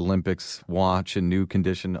 Coca-Cola Olympics watch in new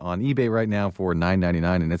condition on eBay right now for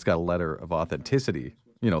 $9.99, and it's got a letter of authenticity,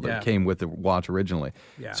 that came with the watch originally.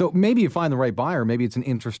 Yeah. So maybe you find the right buyer. Maybe it's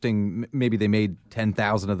maybe they made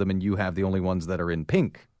 10,000 of them and you have the only ones that are in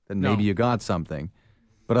pink. Then maybe you got something.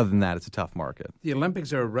 But other than that, it's a tough market. The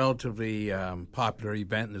Olympics are a relatively popular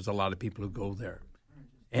event, and there's a lot of people who go there.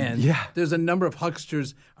 And there's a number of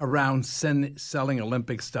hucksters around selling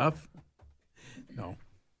Olympic stuff. No.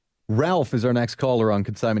 Ralph is our next caller on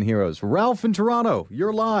Consignment Heroes. Ralph in Toronto,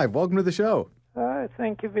 you're live. Welcome to the show.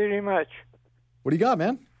 Thank you very much. What do you got,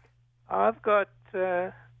 man? I've got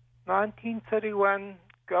 1931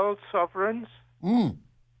 gold sovereigns.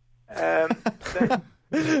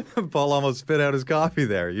 Paul almost spit out his coffee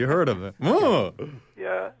there. You heard him.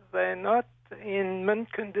 Yeah, they're not in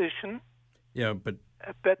mint condition. Yeah, but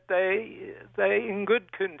they're in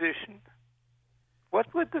good condition.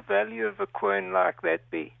 What would the value of a coin like that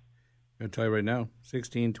be? I'm going to tell you right now.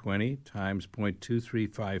 1620 times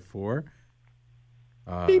 0.2354.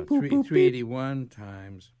 381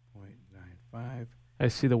 times 0.95. I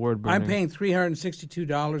see the word burning. I'm paying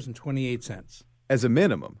 $362.28. As a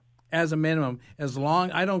minimum. as a minimum, as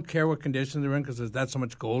long, I don't care what condition they're in because that's how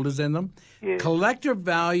much gold is in them. Yes. Collector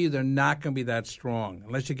value, they're not going to be that strong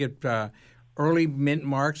unless you get early mint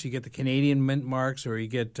marks. You get the Canadian mint marks, or you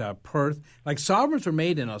get Perth. Like sovereigns are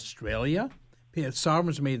made in Australia.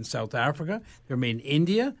 Sovereigns are made in South Africa. They're made in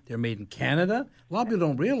India. They're made in Canada. A lot of people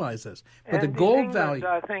don't realize this. But and the gold in England, value,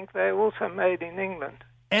 I think they're also made in England.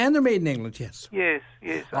 And they're made in England, yes. Yes.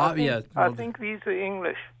 I Well, think these are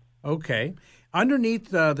English. Okay. Underneath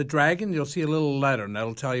the dragon, you'll see a little letter, and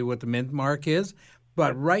that'll tell you what the mint mark is.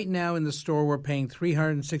 But right now in the store, we're paying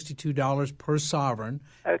 $362 per sovereign.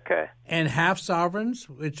 Okay. And half sovereigns,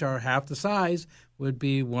 which are half the size, would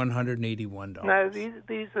be $181. No,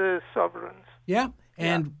 these are sovereigns. Yeah.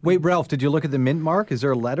 And wait, Ralph, did you look at the mint mark? Is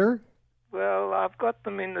there a letter? Well, I've got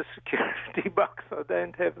them in the security box. I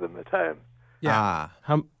don't have them at home. Yeah.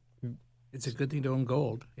 It's a good thing to own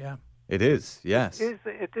gold. Yeah. It is, yes. It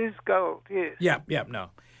is gold, yes. Yeah,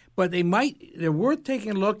 no. But they're worth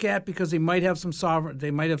taking a look at because they might have some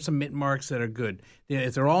mint marks that are good.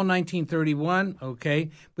 If they're all 1931, okay.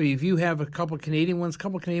 But if you have a couple of Canadian ones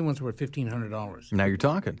were $1,500. Now you're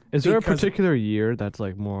talking. Is there a particular year that's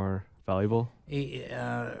like more valuable?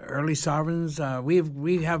 Early sovereigns,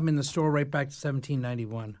 we have them in the store right back to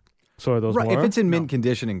 1791. So are those right? more? If it's in mint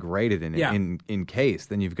condition and graded in case,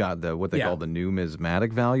 then you've got what they call the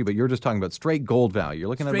numismatic value. But you're just talking about straight gold value. You're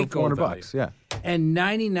looking at about $400. Yeah, and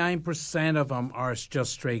 99% of them are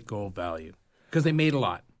just straight gold value because they made a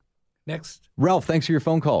lot. Next. Ralph, thanks for your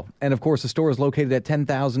phone call. And, of course, the store is located at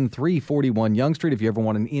 10,341 Yonge Street. If you ever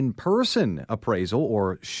want an in-person appraisal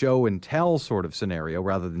or show-and-tell sort of scenario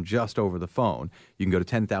rather than just over the phone, you can go to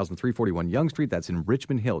 10,341 Yonge Street. That's in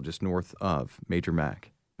Richmond Hill, just north of Major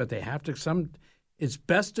Mac. But they have to it's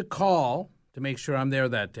best to call to make sure I'm there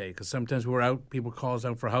that day because sometimes we're out, people call us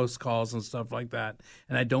out for house calls and stuff like that,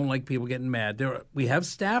 and I don't like people getting mad. We have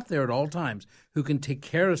staff there at all times who can take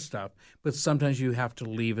care of stuff, but sometimes you have to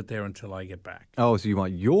leave it there until I get back. Oh, so you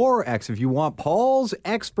want if you want Paul's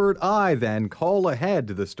expert eye, then call ahead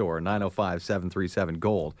to the store,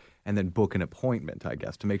 905-737-GOLD, and then book an appointment, I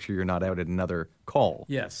guess, to make sure you're not out at another call.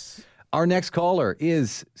 Yes. Our next caller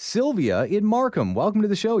is Sylvia in Markham. Welcome to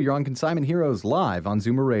the show. You're on Consignment Heroes live on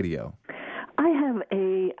Zoomer Radio. I have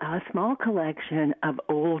a small collection of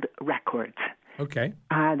old records. Okay.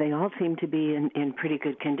 They all seem to be in pretty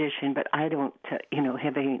good condition, but I don't,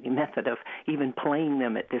 have any method of even playing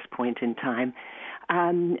them at this point in time.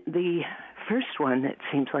 The first one that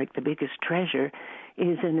seems like the biggest treasure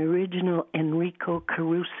is an original Enrico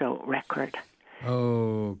Caruso record.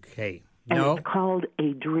 Okay. And it's called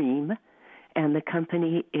A Dream, and the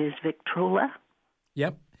company is Victrola.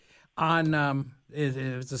 Yep. On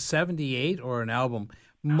it's a 78 or an album.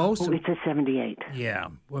 It's a 78. Yeah.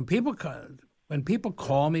 When people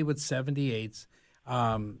call me with 78s,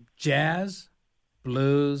 jazz,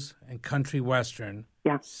 blues, and country western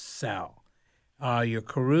sell. Your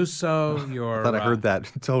Caruso, your... I thought I heard that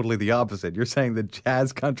totally the opposite. You're saying that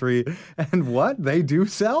jazz, country, and what? They do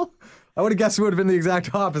sell? I would have guessed it would have been the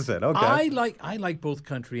exact opposite. Okay. I like both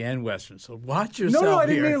country and western, so watch yourself. No, I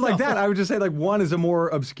didn't mean it like that. I would just say one is a more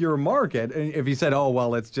obscure market. And if you said,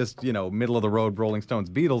 it's just, middle of the road Rolling Stones,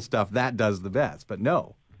 Beatles stuff, that does the best. But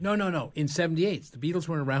no. No. In 78s. The Beatles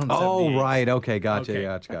weren't around in 78s. Oh, right. Okay,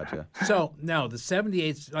 gotcha. So, no, the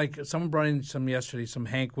 78s, like someone brought in some yesterday, some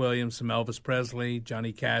Hank Williams, some Elvis Presley,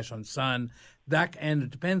 Johnny Cash on Sun. And it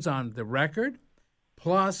depends on the record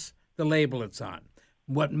plus the label it's on.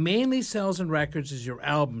 What mainly sells in records is your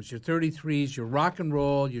albums, your 33s, your rock and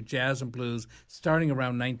roll, your jazz and blues, starting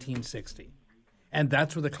around 1960. And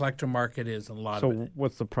that's where the collector market is, a lot of it. So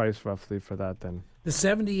what's the price roughly for that then? The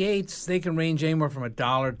 78s, they can range anywhere from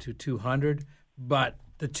 $1 to $200, but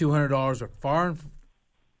the $200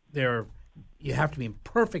 are you have to be in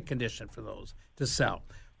perfect condition for those to sell.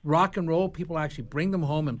 Rock and roll, people actually bring them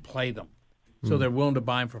home and play them. So they're willing to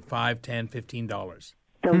buy them for $5, $10, $15.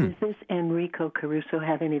 So does this Enrico Caruso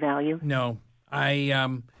have any value? No.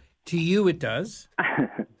 To you it does,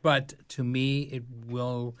 but to me it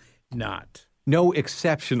will not. No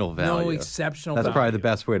exceptional value. No exceptional That's value. probably the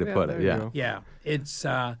best way to put it, yeah. Yeah. It's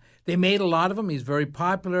they made a lot of them. He's very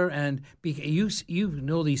popular, and you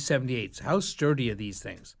know these 78s. How sturdy are these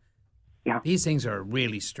things? Yeah. These things are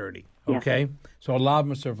really sturdy, okay? Yeah. So a lot of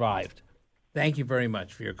them survived. Thank you very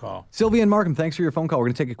much for your call. Sylvia and Markham, thanks for your phone call. We're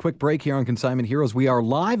going to take a quick break here on Consignment Heroes. We are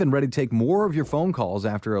live and ready to take more of your phone calls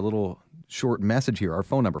after a little short message here. Our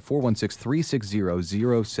phone number,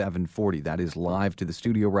 416-360-0740. That is live to the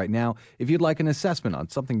studio right now. If you'd like an assessment on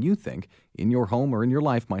something you think in your home or in your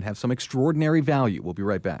life might have some extraordinary value, we'll be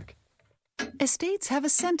right back. Estates have a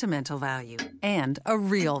sentimental value and a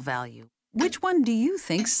real value. Which one do you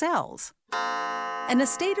think sells? An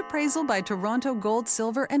estate appraisal by Toronto Gold,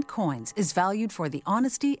 Silver and Coins is valued for the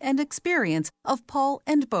honesty and experience of Paul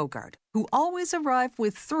and Bogart, who always arrive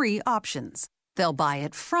with 3 options. They'll buy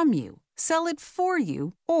it from you, sell it for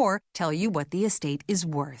you, or tell you what the estate is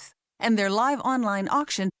worth. And their live online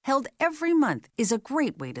auction, held every month, is a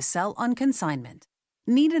great way to sell on consignment.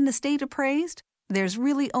 Need an estate appraised? There's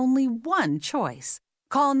really only one choice.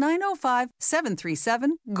 Call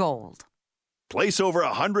 905-737-GOLD. Place over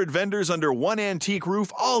 100 vendors under one antique roof,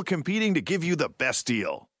 all competing to give you the best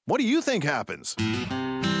deal. What do you think happens?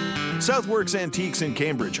 Southworks Antiques in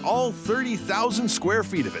Cambridge, all 30,000 square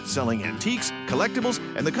feet of it, selling antiques, collectibles,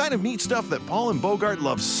 and the kind of neat stuff that Paul and Bogart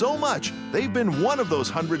love so much, they've been one of those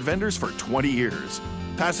 100 vendors for 20 years.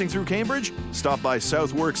 Passing through Cambridge? Stop by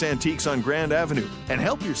Southworks Antiques on Grand Avenue and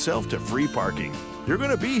help yourself to free parking. You're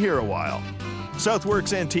going to be here a while.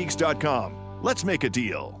 SouthworksAntiques.com. Let's make a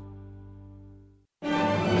deal.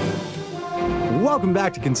 Welcome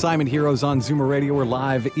back to Consignment Heroes on Zoomer Radio. We're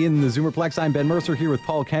live in the Zoomerplex. I'm Ben Mercer here with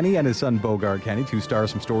Paul Kenny and his son Bogart Kenny, 2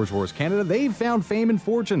 stars from Storage Wars Canada. They've found fame and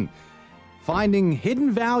fortune finding hidden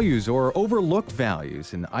values or overlooked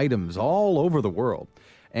values in items all over the world.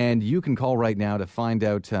 And you can call right now to find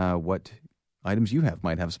out what items you have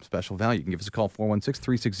might have some special value. You can give us a call,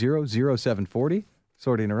 416-360-0740.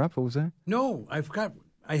 Sorry to interrupt. What was that? No, I forgot.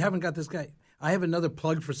 I haven't got this guy. I have another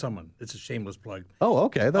plug for someone. It's a shameless plug. Oh,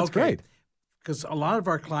 okay. That's great. Because a lot of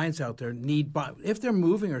our clients out there need, if they're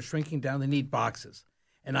moving or shrinking down, they need boxes.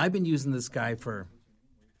 And I've been using this guy for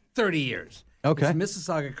 30 years. Okay. It's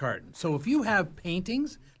Mississauga Carton. So if you have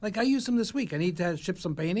paintings, like I used them this week, I need to ship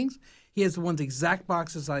some paintings. He has the ones exact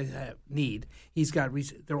boxes I need. He's got,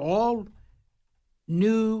 they're all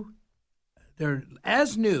new. They're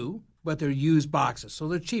as new, but they're used boxes, so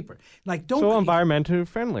they're cheaper. Like so environmentally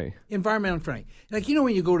friendly. Environmentally friendly. Like, you know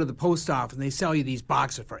when you go to the post office and they sell you these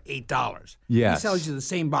boxes for $8. Yes. He sells you the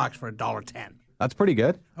same box for $1.10. That's pretty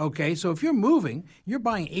good. Okay, so if you're moving, you're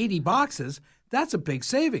buying 80 boxes, that's a big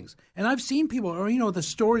savings. And I've seen people, or the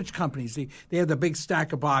storage companies, they have the big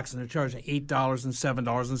stack of boxes and they're charging $8 and $7 and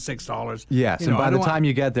 $6. Yes, and by the time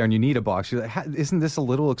you get there and you need a box, you're like, isn't this a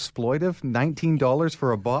little exploitive? $19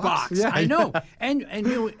 for a box? Yeah, I know.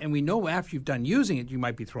 and we know after you've done using it, you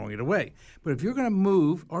might be throwing it away. But if you're going to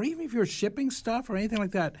move, or even if you're shipping stuff or anything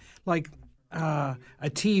like that, like a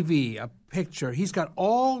TV, a picture, he's got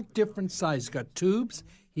all different sizes. He's got tubes.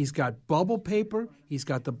 He's got bubble paper. He's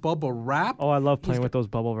got the bubble wrap. Oh, I love playing with those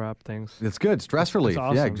bubble wrap things. It's good. Stress relief.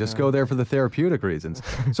 Awesome, yeah, just go there for the therapeutic reasons.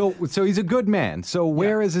 So he's a good man. So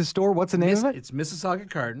where is his store? What's the name of it? It's Mississauga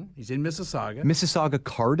Carton. He's in Mississauga. Mississauga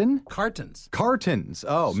Carton? Cartons. Cartons.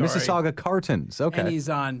 Oh, Sorry. Mississauga Cartons. Okay. And he's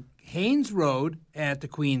on Haynes Road at the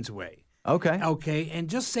Queensway. Okay. Okay, and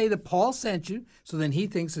just say that Paul sent you, so then he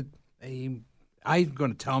thinks that I'm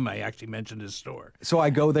going to tell him I actually mentioned his store. So I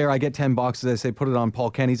go there, I get 10 boxes, I say put it on Paul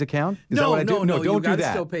Kenny's account? Is that what I do? No, don't you do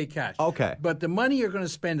that. Still pay cash. Okay. But the money you're going to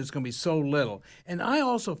spend is going to be so little. And I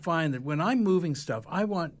also find that when I'm moving stuff, I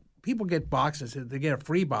want people get boxes, they get a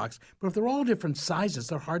free box, but if they're all different sizes,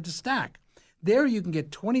 they're hard to stack. There you can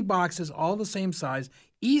get 20 boxes, all the same size,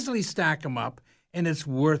 easily stack them up, and it's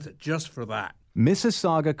worth it just for that.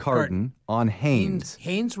 Mississauga Carton on Haynes.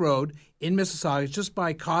 Haynes Road in Mississauga. It's just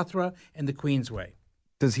by Cawthra and the Queensway.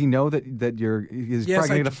 Does he know that he's probably going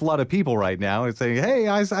to get a flood of people right now and saying, hey,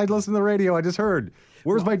 I listened to the radio, I just heard.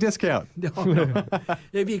 Where's my discount? No.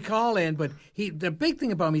 If you call in, but the big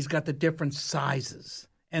thing about him, he's got the different sizes,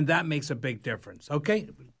 and that makes a big difference. Okay?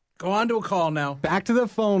 Go on to a call now. Back to the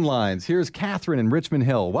phone lines. Here's Catherine in Richmond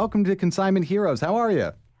Hill. Welcome to Consignment Heroes. How are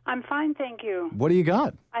you? I'm fine, thank you. What do you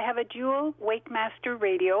got? I have a dual Wakemaster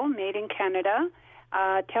radio made in Canada,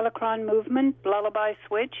 Telecron movement, lullaby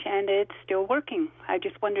switch, and it's still working. I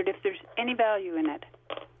just wondered if there's any value in it.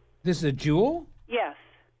 This is a Jewel? Yes.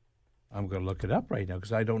 I'm going to look it up right now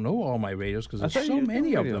because I don't know all my radios because there's so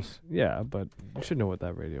many of them. Yeah, but you should know what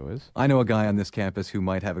that radio is. I know a guy on this campus who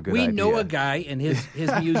might have a good idea. We know a guy, and his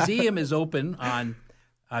museum is open on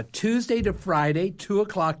Tuesday to Friday, 2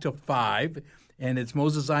 o'clock to 5. And it's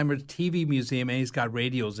Moses Zeimer's TV museum, and he's got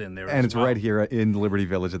radios in there. And it's right here in Liberty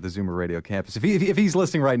Village at the Zoomer Radio campus. If he's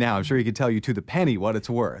listening right now, I'm sure he could tell you to the penny what it's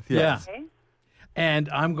worth. Yes. Yeah. Okay. And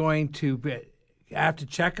I'm going to have to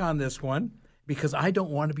check on this one because I don't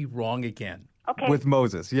want to be wrong again. Okay. With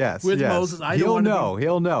Moses, yes. With yes. Moses, He'll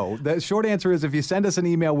know. The short answer is if you send us an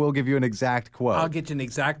email, we'll give you an exact quote. I'll get you an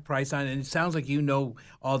exact price on it. And it sounds like you know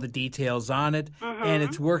all the details on it. Mm-hmm. And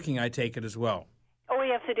it's working, I take it, as well. Oh,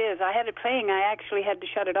 yes, it is. I had it playing. I actually had to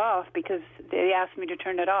shut it off because they asked me to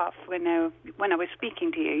turn it off when I was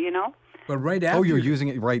speaking to you, But right after... Oh, you're using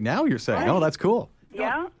it right now, you're saying? Right. Oh, that's cool.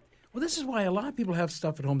 Yeah. Well, this is why a lot of people have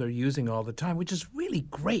stuff at home they're using all the time, which is really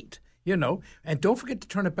great, you know. And don't forget to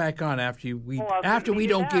turn it back on after we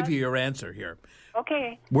don't give you your answer here.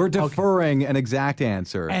 Okay. We're deferring an exact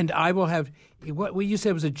answer. And I will have, what you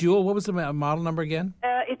said was a Jewel. What was the model number again?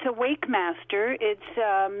 It's a Wakemaster.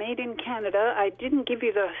 It's made in Canada. I didn't give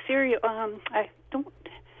you the serial. I don't.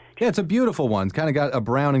 Yeah, it's a beautiful one. It's kind of got a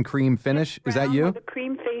brown and cream finish. Is that you? With a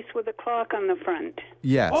cream face with a clock on the front.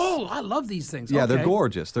 Yes. Oh, I love these things. Yeah, okay. they're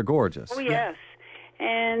gorgeous. They're gorgeous. Oh, yes.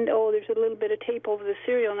 And, there's a little bit of tape over the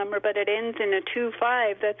serial number, but it ends in a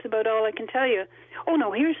 25. That's about all I can tell you. Oh,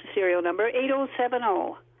 no, here's the serial number,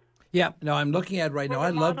 8070. Yeah, no, I'm looking at it right now.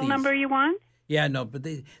 I love these. Model number you want? Yeah, no, but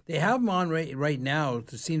they have them on right now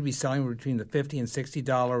to seem to be selling between the $50 and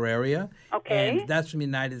 $60 area. Okay. And that's from the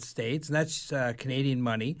United States, and that's Canadian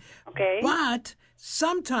money. Okay. But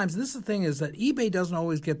sometimes, this is the thing, is that eBay doesn't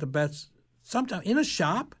always get the best. Sometimes, in a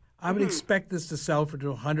shop, I would expect this to sell for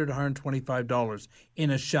 $100, $125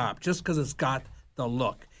 in a shop, just because it's got the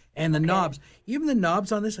look. And the knobs, even the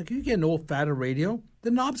knobs on this, like you get an old fatter radio,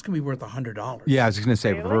 the knobs can be worth $100. Yeah, I was just going to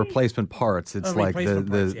say, for replacement parts, it's like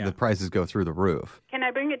the prices go through the roof. Can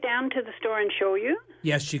I bring it down to the store and show you?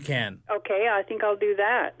 Yes, you can. Okay, I think I'll do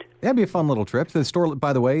that. That'd be a fun little trip. The store,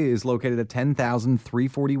 by the way, is located at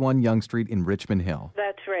 10,341 Young Street in Richmond Hill.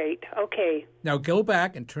 That's right. Okay. Now go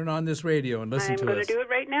back and turn on this radio and listen to us. I'm going to do it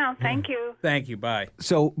right now. Thank you. Thank you. Bye.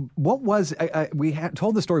 So what was, we had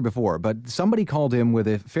told the story before, but somebody called in with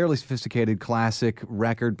a fairly sophisticated classic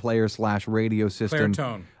record player / radio system.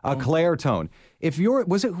 Clairtone. Clairtone.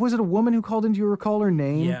 Was it a woman who called in? Do you recall her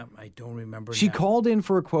name? Yeah, I don't remember. She called in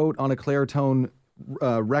for a quote on a Clairtone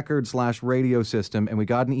record / radio system, and we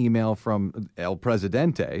got an email from El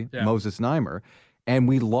Presidente, Moses Neimer, and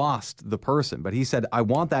we lost the person. But he said, I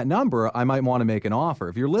want that number. I might want to make an offer.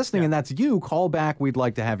 If you're listening and that's you, call back. We'd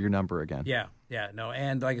like to have your number again. Yeah, no.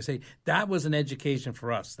 And like I say, that was an education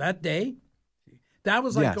for us. That day, that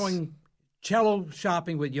was like going cello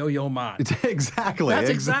shopping with Yo-Yo Ma. Exactly.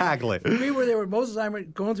 We were there with Moses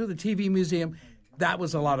Neimer going through the TV museum. That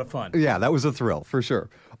was a lot of fun. Yeah, that was a thrill, for sure.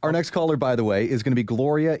 Our next caller, by the way, is going to be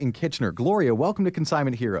Gloria in Kitchener. Gloria, welcome to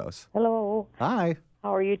Consignment Heroes. Hello. Hi.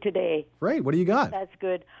 How are you today? Great. What do you got? That's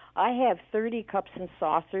good. I have 30 cups and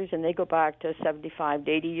saucers, and they go back to 75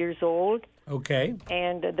 to 80 years old. Okay.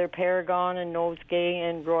 And they're Paragon and Nosegay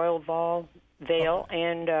and Royal Vale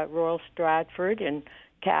and Royal Stratford and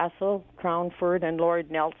Castle, Crownford, and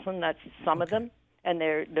Lord Nelson. That's some of them. And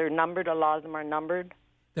they're numbered. A lot of them are numbered.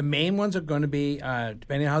 The main ones are going to be,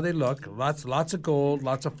 depending on how they look, lots of gold,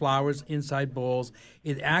 lots of flowers, inside bowls.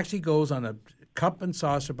 It actually goes on a cup and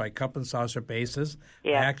saucer by cup and saucer basis.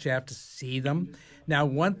 Yeah. I actually have to see them. Now,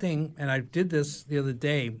 one thing, and I did this the other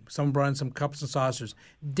day, someone brought in some cups and saucers.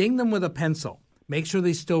 Ding them with a pencil. Make sure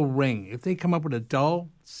they still ring. If they come up with a dull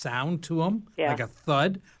sound to them, like a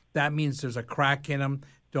thud, that means there's a crack in them.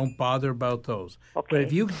 Don't bother about those. Okay. But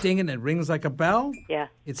if you ding it and it rings like a bell,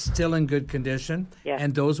 it's still in good condition,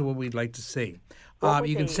 and those are what we'd like to see.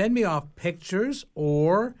 You can send me off pictures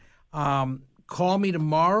or call me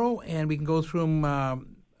tomorrow, and we can go through them.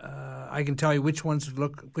 I can tell you which ones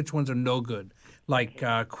are no good. Like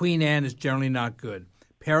Queen Anne is generally not good.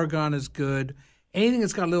 Paragon is good. Anything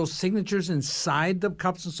that's got little signatures inside the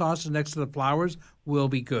cups and saucers next to the flowers will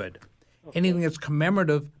be good. Okay. Anything that's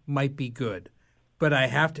commemorative might be good. But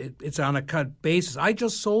it's on a cut basis. I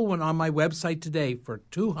just sold one on my website today for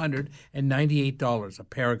 $298, a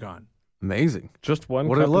Paragon. Amazing. Just one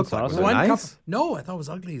what cup did it look and like? Was saucer? it nice? Cup. No, I thought it was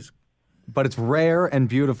ugly. But it's rare and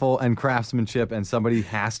beautiful and craftsmanship, and somebody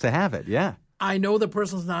has to have it, yeah. I know the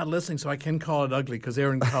person's not listening, so I can call it ugly because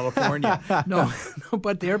they're in California. no,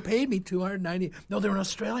 but they're paying me $290. No, they're in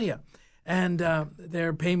Australia. And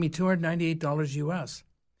they're paying me $298 US.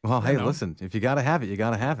 Well, hey, listen, if you got to have it, you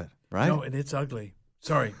got to have it. Right? No, and it's ugly.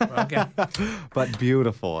 Sorry. Okay. But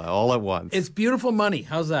beautiful all at once. It's beautiful money.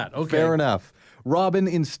 How's that? Okay. Fair enough. Robin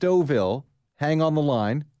in Stouffville, hang on the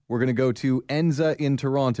line. We're going to go to Enza in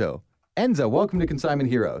Toronto. Enza, welcome to Consignment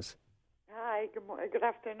Heroes. Hi, good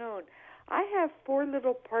afternoon. I have 4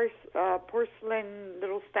 little porcelain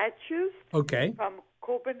little statues. Okay. From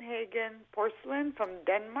Copenhagen porcelain from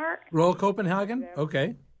Denmark. Royal Copenhagen?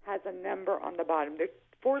 Okay. Has a number on the bottom. They're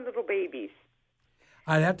 4 little babies.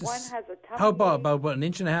 I'd have to. One has a tummy. How about an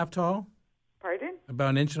inch and a half tall? Pardon? About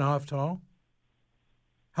an inch and a half tall.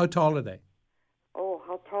 How tall are they? Oh,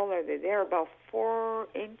 how tall are they? They're about 4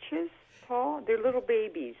 inches tall. They're little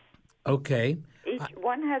babies. Okay.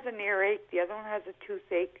 One has an earache. The other one has a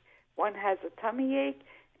toothache. One has a tummy ache,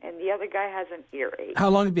 and the other guy has an earache. How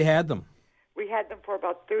long have you had them? We had them for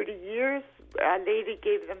about 30 years. A lady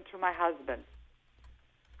gave them to my husband.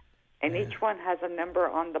 and each one has a number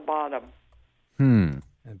on the bottom. And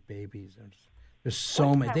babies. There's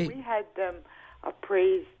so many. We had them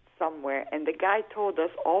appraised somewhere, and the guy told us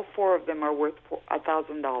all 4 of them are worth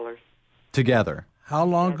 $1,000. Together. How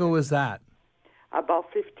long ago was that? About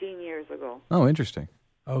 15 years ago. Oh, interesting.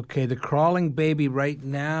 Okay, the crawling baby right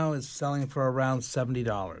now is selling for around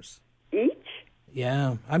 $70. Each?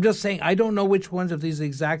 Yeah. I'm just saying, I don't know which ones, if these are the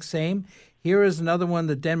exact same. Here is another one,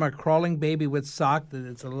 the Denmark crawling baby with sock.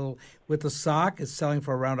 It's a little, with the sock, is selling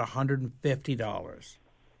for around $150.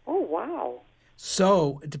 Oh, wow.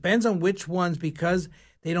 So it depends on which ones, because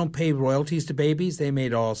they don't pay royalties to babies. They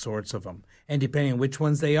made all sorts of them. And depending on which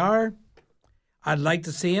ones they are, I'd like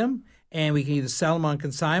to see them. And we can either sell them on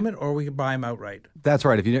consignment or we can buy them outright. That's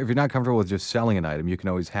right. If you're not comfortable with just selling an item, you can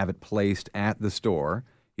always have it placed at the store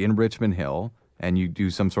in Richmond Hill, and you do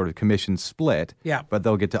some sort of commission split. Yeah. But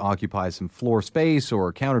they'll get to occupy some floor space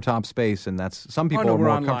or countertop space, and that's some people are more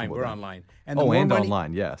comfortable with that. We're online. And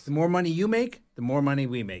online, yes. The more money you make, the more money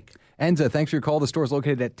we make. Enza, thanks for your call. The store is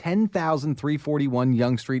located at 10,341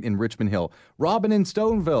 Yonge Street in Richmond Hill. Robin in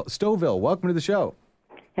Stouffville, welcome to the show.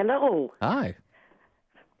 Hello. Hi.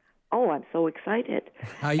 Oh, I'm so excited.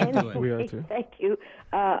 How you doing? We are too. Thank you.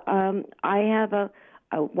 I have a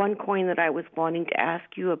one coin that I was wanting to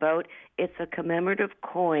ask you about. It's a commemorative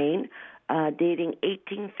coin dating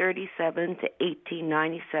 1837 to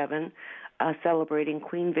 1897, celebrating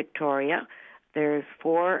Queen Victoria. There's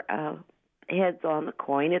 4 heads on the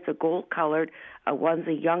coin. It's a gold-colored. One's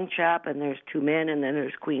a young chap, and there's 2 men, and then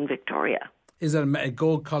there's Queen Victoria. Is it a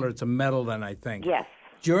gold color? It's a medal, then, I think. Yes.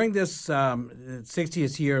 During this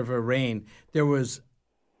 60th year of her reign, the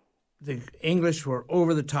English were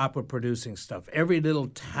over the top of producing stuff. Every little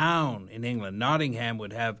town in England, Nottingham,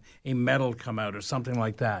 would have a medal come out or something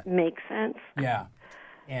like that. Makes sense. Yeah.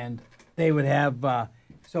 And they would have,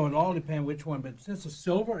 so it all depends which one, but since it's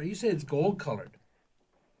silver, you said it's gold colored.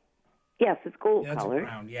 Yes, it's gold That's colored.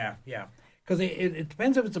 That's brown, yeah. Because it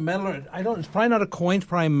depends if it's a metal or, it's probably not a coin, it's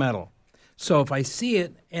probably metal. So if I see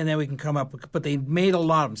it, and then we can come up, but they made a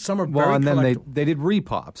lot of them. Some are very Well, and then collectible. they did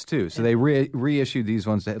repops, too. So they reissued these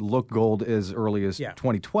ones that look gold as early as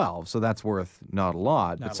 2012. So that's worth not a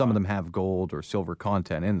lot, but some of them have gold or silver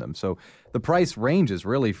content in them. So the price ranges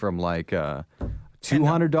really from like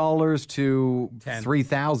 $200 to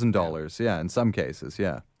 $3,000. Yeah, in some cases,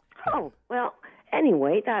 yeah. Oh, well,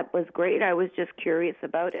 anyway, that was great. I was just curious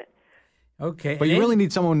about it. Okay. But you really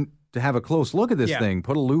need someone to have a close look at this Yeah. thing,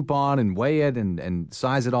 put a loop on and weigh it and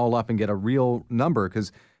size it all up and get a real number,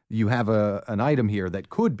 because you have an item here that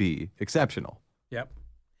could be exceptional. Yep.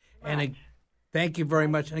 And thank you very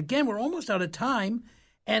much. And again, we're almost out of time.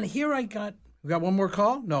 And here we got one more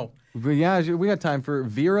call? No. But yeah, we got time for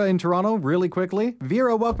Vera in Toronto really quickly.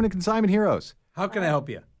 Vera, welcome to Consignment Heroes. How can I help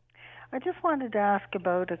you? I just wanted to ask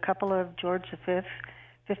about a couple of George V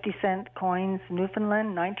 50-cent coins,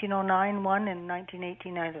 Newfoundland, 1909 one and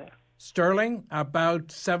 1918 other. Sterling, about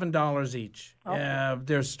 $7 each. Okay.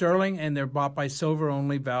 They're sterling and they're bought by silver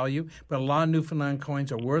only value, but a lot of Newfoundland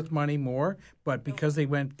coins are worth money more. But because they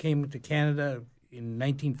came to Canada in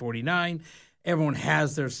 1949, everyone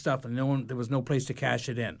has their stuff, and there was no place to cash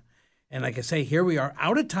it in. And like I say, here we are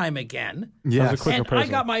out of time again. Yeah, and I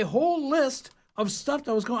got my whole list of stuff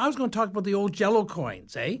that I was going to talk about the old Jello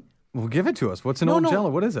coins, eh? Well, give it to us. What's an old Jello?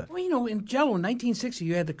 What is it? Well, in Jello, in 1960,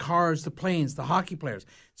 you had the cars, the planes, the hockey players.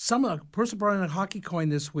 A person brought in a hockey coin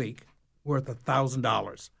this week worth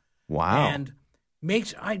 $1,000. Wow. And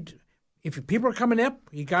if people are coming up,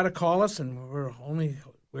 you got to call us, and we're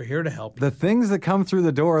here to help you. The things that come through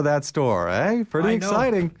the door of that store, eh? Pretty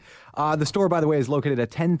exciting. The store, by the way, is located at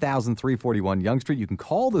 10,341 Yonge Street. You can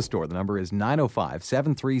call the store. The number is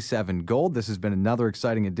 905-737-GOLD. This has been another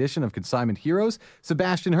exciting edition of Consignment Heroes.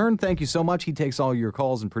 Sebastian Hearn, thank you so much. He takes all your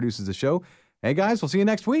calls and produces the show. Hey, guys, we'll see you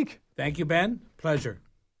next week. Thank you, Ben. Pleasure.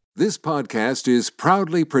 This podcast is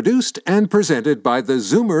proudly produced and presented by the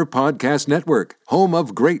Zoomer Podcast Network, home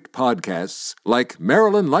of great podcasts like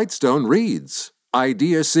Marilyn Lightstone Reads,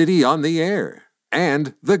 Idea City on the Air,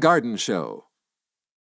 and The Garden Show.